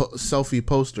selfie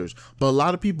posters, but a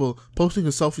lot of people posting a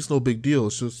selfie is no big deal.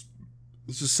 It's just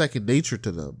second nature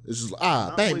to them. It's just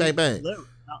bang, bang, bang.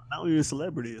 Not when you're a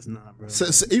celebrity, it's not, bro.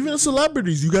 Even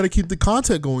celebrities, you got to keep the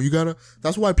content going.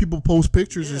 That's why people post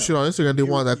pictures and shit on Instagram. They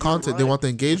want that content. Right. They want the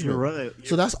engagement. You're right.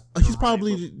 So he's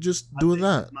probably just doing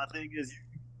that. My thing is,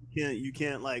 you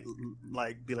can't like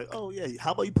be like, oh yeah,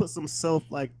 how about you put some self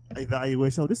like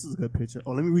evaluation? Oh, this is a good picture.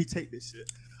 Oh, let me retake this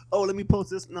shit. Oh, let me post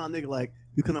this. Nah, nigga, like,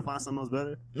 you couldn't find something else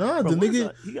better? Nah, bro, the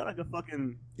nigga, he got like a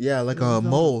fucking, like a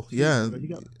mole. Yeah. Bro.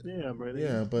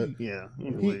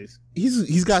 Anyways.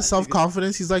 He's got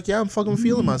self-confidence. He's like, yeah, I'm fucking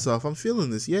feeling myself. I'm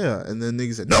feeling this. Yeah. And then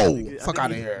niggas said, no, fuck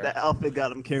out of here. That outfit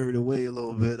got him carried away a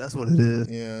little bit. That's what it is.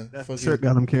 Yeah. That shirt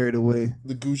got him carried away.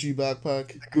 The Gucci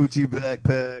backpack.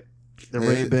 The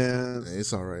Ray-Ban.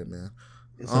 It's all right, man.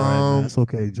 It's all right, man. It's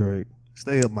okay, Drake.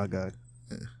 Stay up, my guy.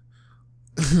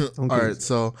 All right,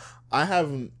 so I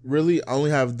only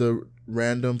have the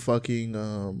random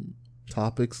fucking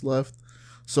topics left.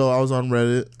 So I was on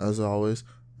Reddit as always,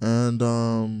 and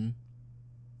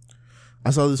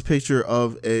I saw this picture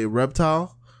of a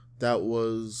reptile that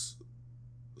was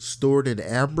stored in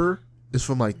amber. It's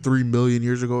from like 3 million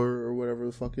years ago or whatever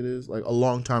the fuck it is, like a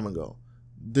long time ago.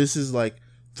 This is like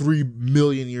 3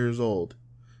 million years old,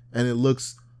 and it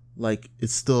looks like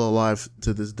it's still alive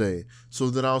to this day. So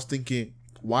then I was thinking,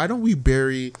 why don't we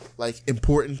bury like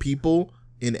important people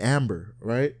in amber,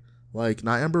 right? Like,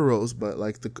 not Amber Rose, but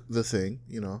like the thing,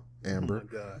 amber.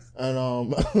 Oh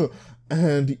my God.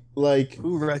 And like,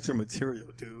 who writes your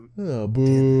material, dude? Oh,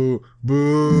 boo,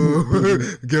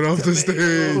 get off the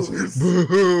stage,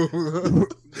 boo.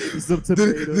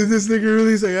 Did this nigga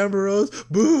really say Amber Rose?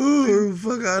 Boo,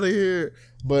 fuck out of here.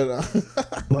 But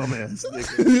bum ass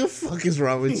nigga. What the fuck is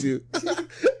wrong with you?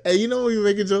 And you know when you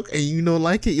make a joke and you don't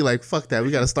like it, you're like, fuck that,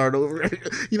 we gotta start over.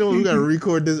 You know, we gotta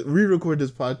re-record this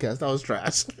podcast. That was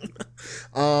trash.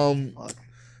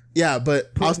 Yeah,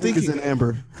 but I was thinking, in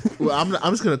amber. Well, I'm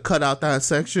just gonna cut out that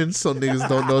section so niggas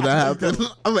don't know that happened.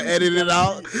 I'm gonna edit it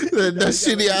out. That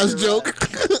shitty ass joke.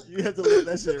 You have to let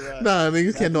that shit right. Nah,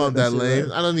 niggas can't know I'm that lame.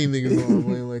 Right. I don't need niggas know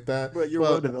I'm lame like that. Bro, you're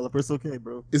a web developer. It's okay,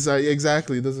 bro. It's like,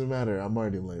 exactly. It doesn't matter. I'm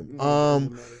already lame.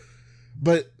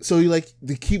 But so you like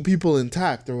to keep people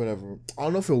intact or whatever. I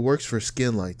don't know if it works for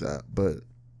skin like that, but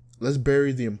let's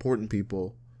bury the important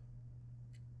people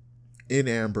in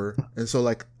amber, and so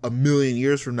like 1 million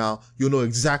years from now, you'll know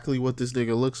exactly what this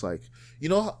nigga looks like. You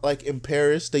know, like in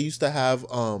Paris, they used to have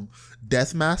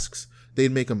death masks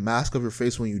they'd make a mask of your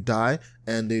face when you die,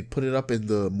 and they'd put it up in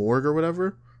the morgue or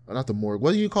whatever. Or not the morgue.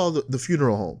 What do you call the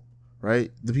funeral home?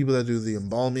 Right? The people that do the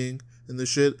embalming and the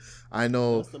shit. I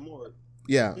know. That's the morgue.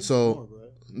 Yeah. So The morgue,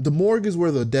 right? the morgue is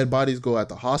where the dead bodies go at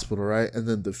the hospital, right? And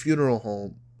then the funeral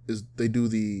home is they do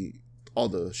all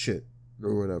the shit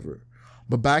or whatever.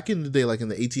 But back in the day, like in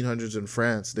the 1800s in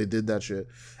France, they did that shit.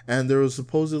 And there was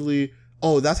supposedly,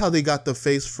 that's how they got the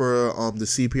face for the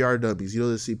CPR dummies. You know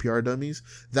the CPR dummies?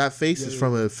 That face is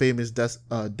from a famous death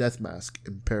mask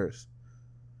in Paris.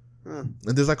 Huh.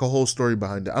 And there's like a whole story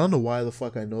behind it. I don't know why the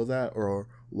fuck I know that or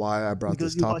why I brought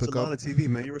Because this you watch topic a lot up. of TV,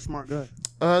 man. You're a smart guy.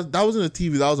 That wasn't a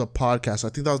TV. That was a podcast. I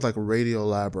think that was like a Radio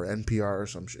Lab or NPR or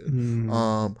some shit.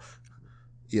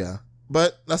 Yeah.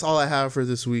 But that's all I have for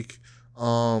this week.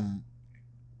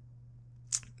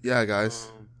 Yeah, guys.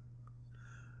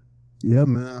 Yeah,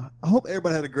 man. I hope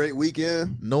everybody had a great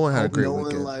weekend. No one had a great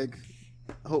weekend. weekend.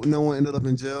 I hope no one ended up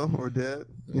in jail or dead.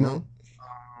 You know.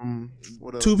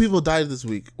 What else? 2 people died this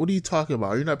week. What are you talking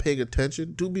about? You're not paying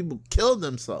attention? 2 people killed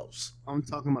themselves. I'm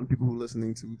talking about the people who are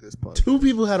listening to this podcast. 2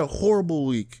 people had a horrible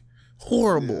week.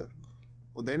 Horrible. Yeah.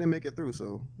 Well, they didn't make it through,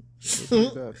 so.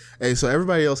 Hey, so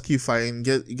everybody else keep fighting.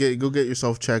 Go get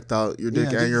yourself checked out. Your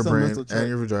dick and your brain and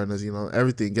your vaginas. You know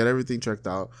everything. Get everything checked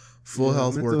out. Full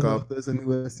health workup.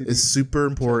 It's super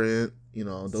important. You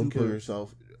know, don't kill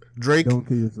yourself. Drake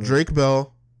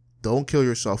Bell, don't kill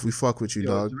yourself. We fuck with you,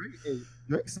 dog.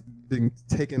 Drake's been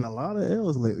taking a lot of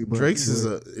L's lately. But Drake's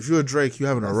if you're a Drake, you're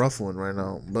having a rough one right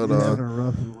now. But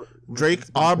Drake,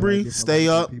 Aubrey, stay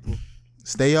up.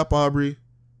 Stay up, Aubrey.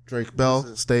 Drake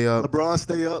Bell, stay up. LeBron,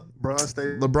 stay up.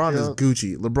 LeBron is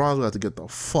Gucci. LeBron's about to get the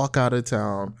fuck out of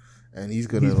town, and he's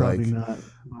gonna probably not,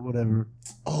 but whatever.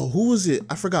 Oh, who was it?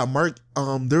 I forgot. Mark.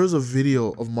 There was a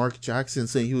video of Mark Jackson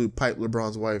saying he would pipe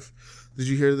LeBron's wife. Did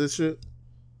you hear this shit?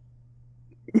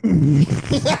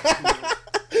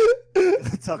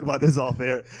 Talk about this off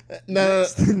air.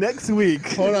 Next week.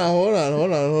 Hold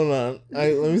on.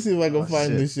 Let me see if I can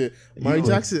find this shit. Mark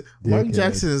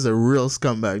Jackson is a real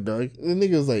scumbag, dog. The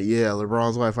nigga was like, "Yeah,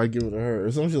 LeBron's wife, I'd give it to her,"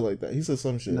 or some shit like that. He said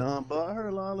some shit. No, but I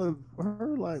heard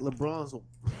LeBron's.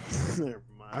 Never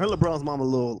mind. I heard LeBron's mom a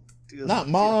little. Not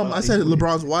mom. I said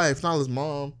LeBron's wife, not his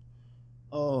mom.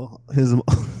 Oh, his.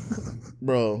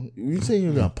 Bro, you saying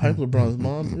you're gonna pipe LeBron's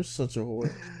mom? You're such a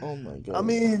whore. Oh my god. I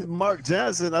mean, Mark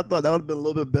Jackson. I thought that would have been a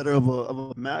little bit better of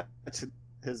a match.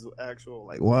 His actual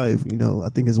wife. You know, I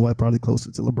think his wife probably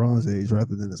closer to LeBron's age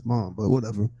rather than his mom. But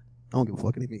whatever. I don't give a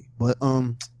fuck anymore. But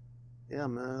yeah,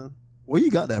 man. Where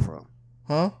you got that from?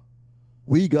 Huh?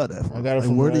 Where you got that from? I got it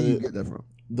from where Reddit. did you get that from?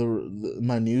 The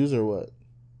my news or what?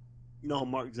 You know,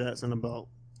 Mark Jackson about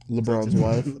LeBron's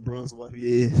wife. LeBron's wife.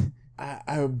 Yeah.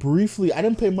 I briefly, I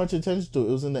didn't pay much attention to it.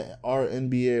 It was in our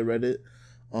NBA Reddit.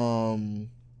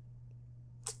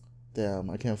 Damn,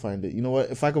 I can't find it. You know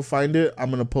what? If I can find it, I'm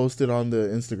gonna post it on the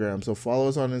Instagram. So follow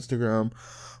us on Instagram.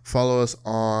 Follow us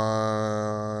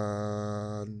on.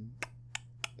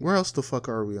 Where else the fuck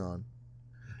are we on?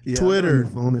 Yeah, Twitter.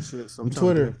 Phone and shit. Sometimes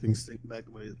Twitter. Everything's sync back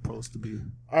the way it's supposed to be.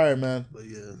 All right, man. But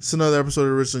yeah. It's another episode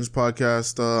of Rich Things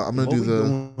Podcast. I'm gonna do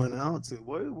the. Going out to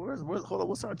where's hold on?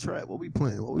 What's our track? What we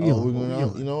playing? What we Oh, on? we're going What we out.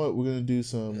 on? You know what? We're gonna do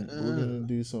some. We're gonna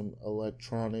do some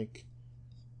electronic.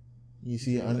 You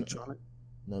see, Electronic.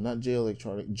 No, not J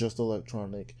Electronic, just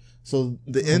electronic. So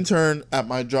the intern at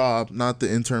my job, not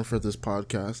the intern for this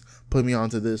podcast, put me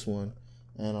onto this one,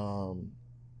 and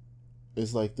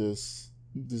it's like this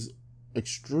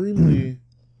extremely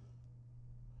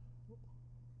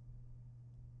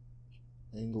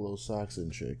Anglo-Saxon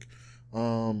chick. I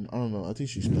don't know. I think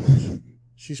she's Spanish.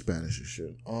 She's Spanish as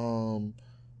shit.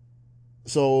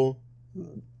 So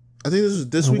I think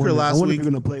this week or last week. I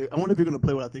wonder if you're gonna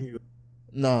play what I think you.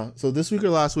 Nah. So this week or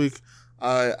last week,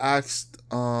 I asked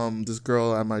this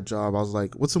girl at my job. I was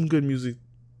like, "What's some good music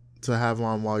to have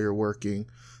on while you're working?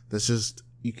 That's just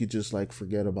you could just like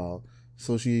forget about."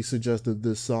 So she suggested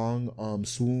this song,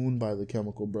 "Swoon" by the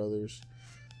Chemical Brothers.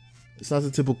 It's not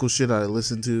the typical shit I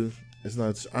listen to. It's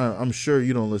not. I'm sure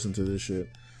you don't listen to this shit,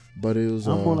 but it was.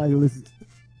 I'm more likely to listen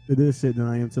to this shit than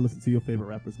I am to listen to your favorite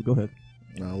rappers. But go ahead.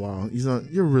 Oh wow,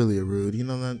 you're really a rude. You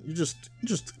know that you're just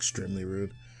extremely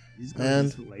rude.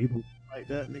 And label like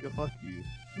that, nigga. Fuck you.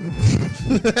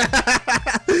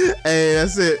 Hey,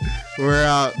 that's it. We're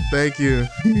out. Thank you.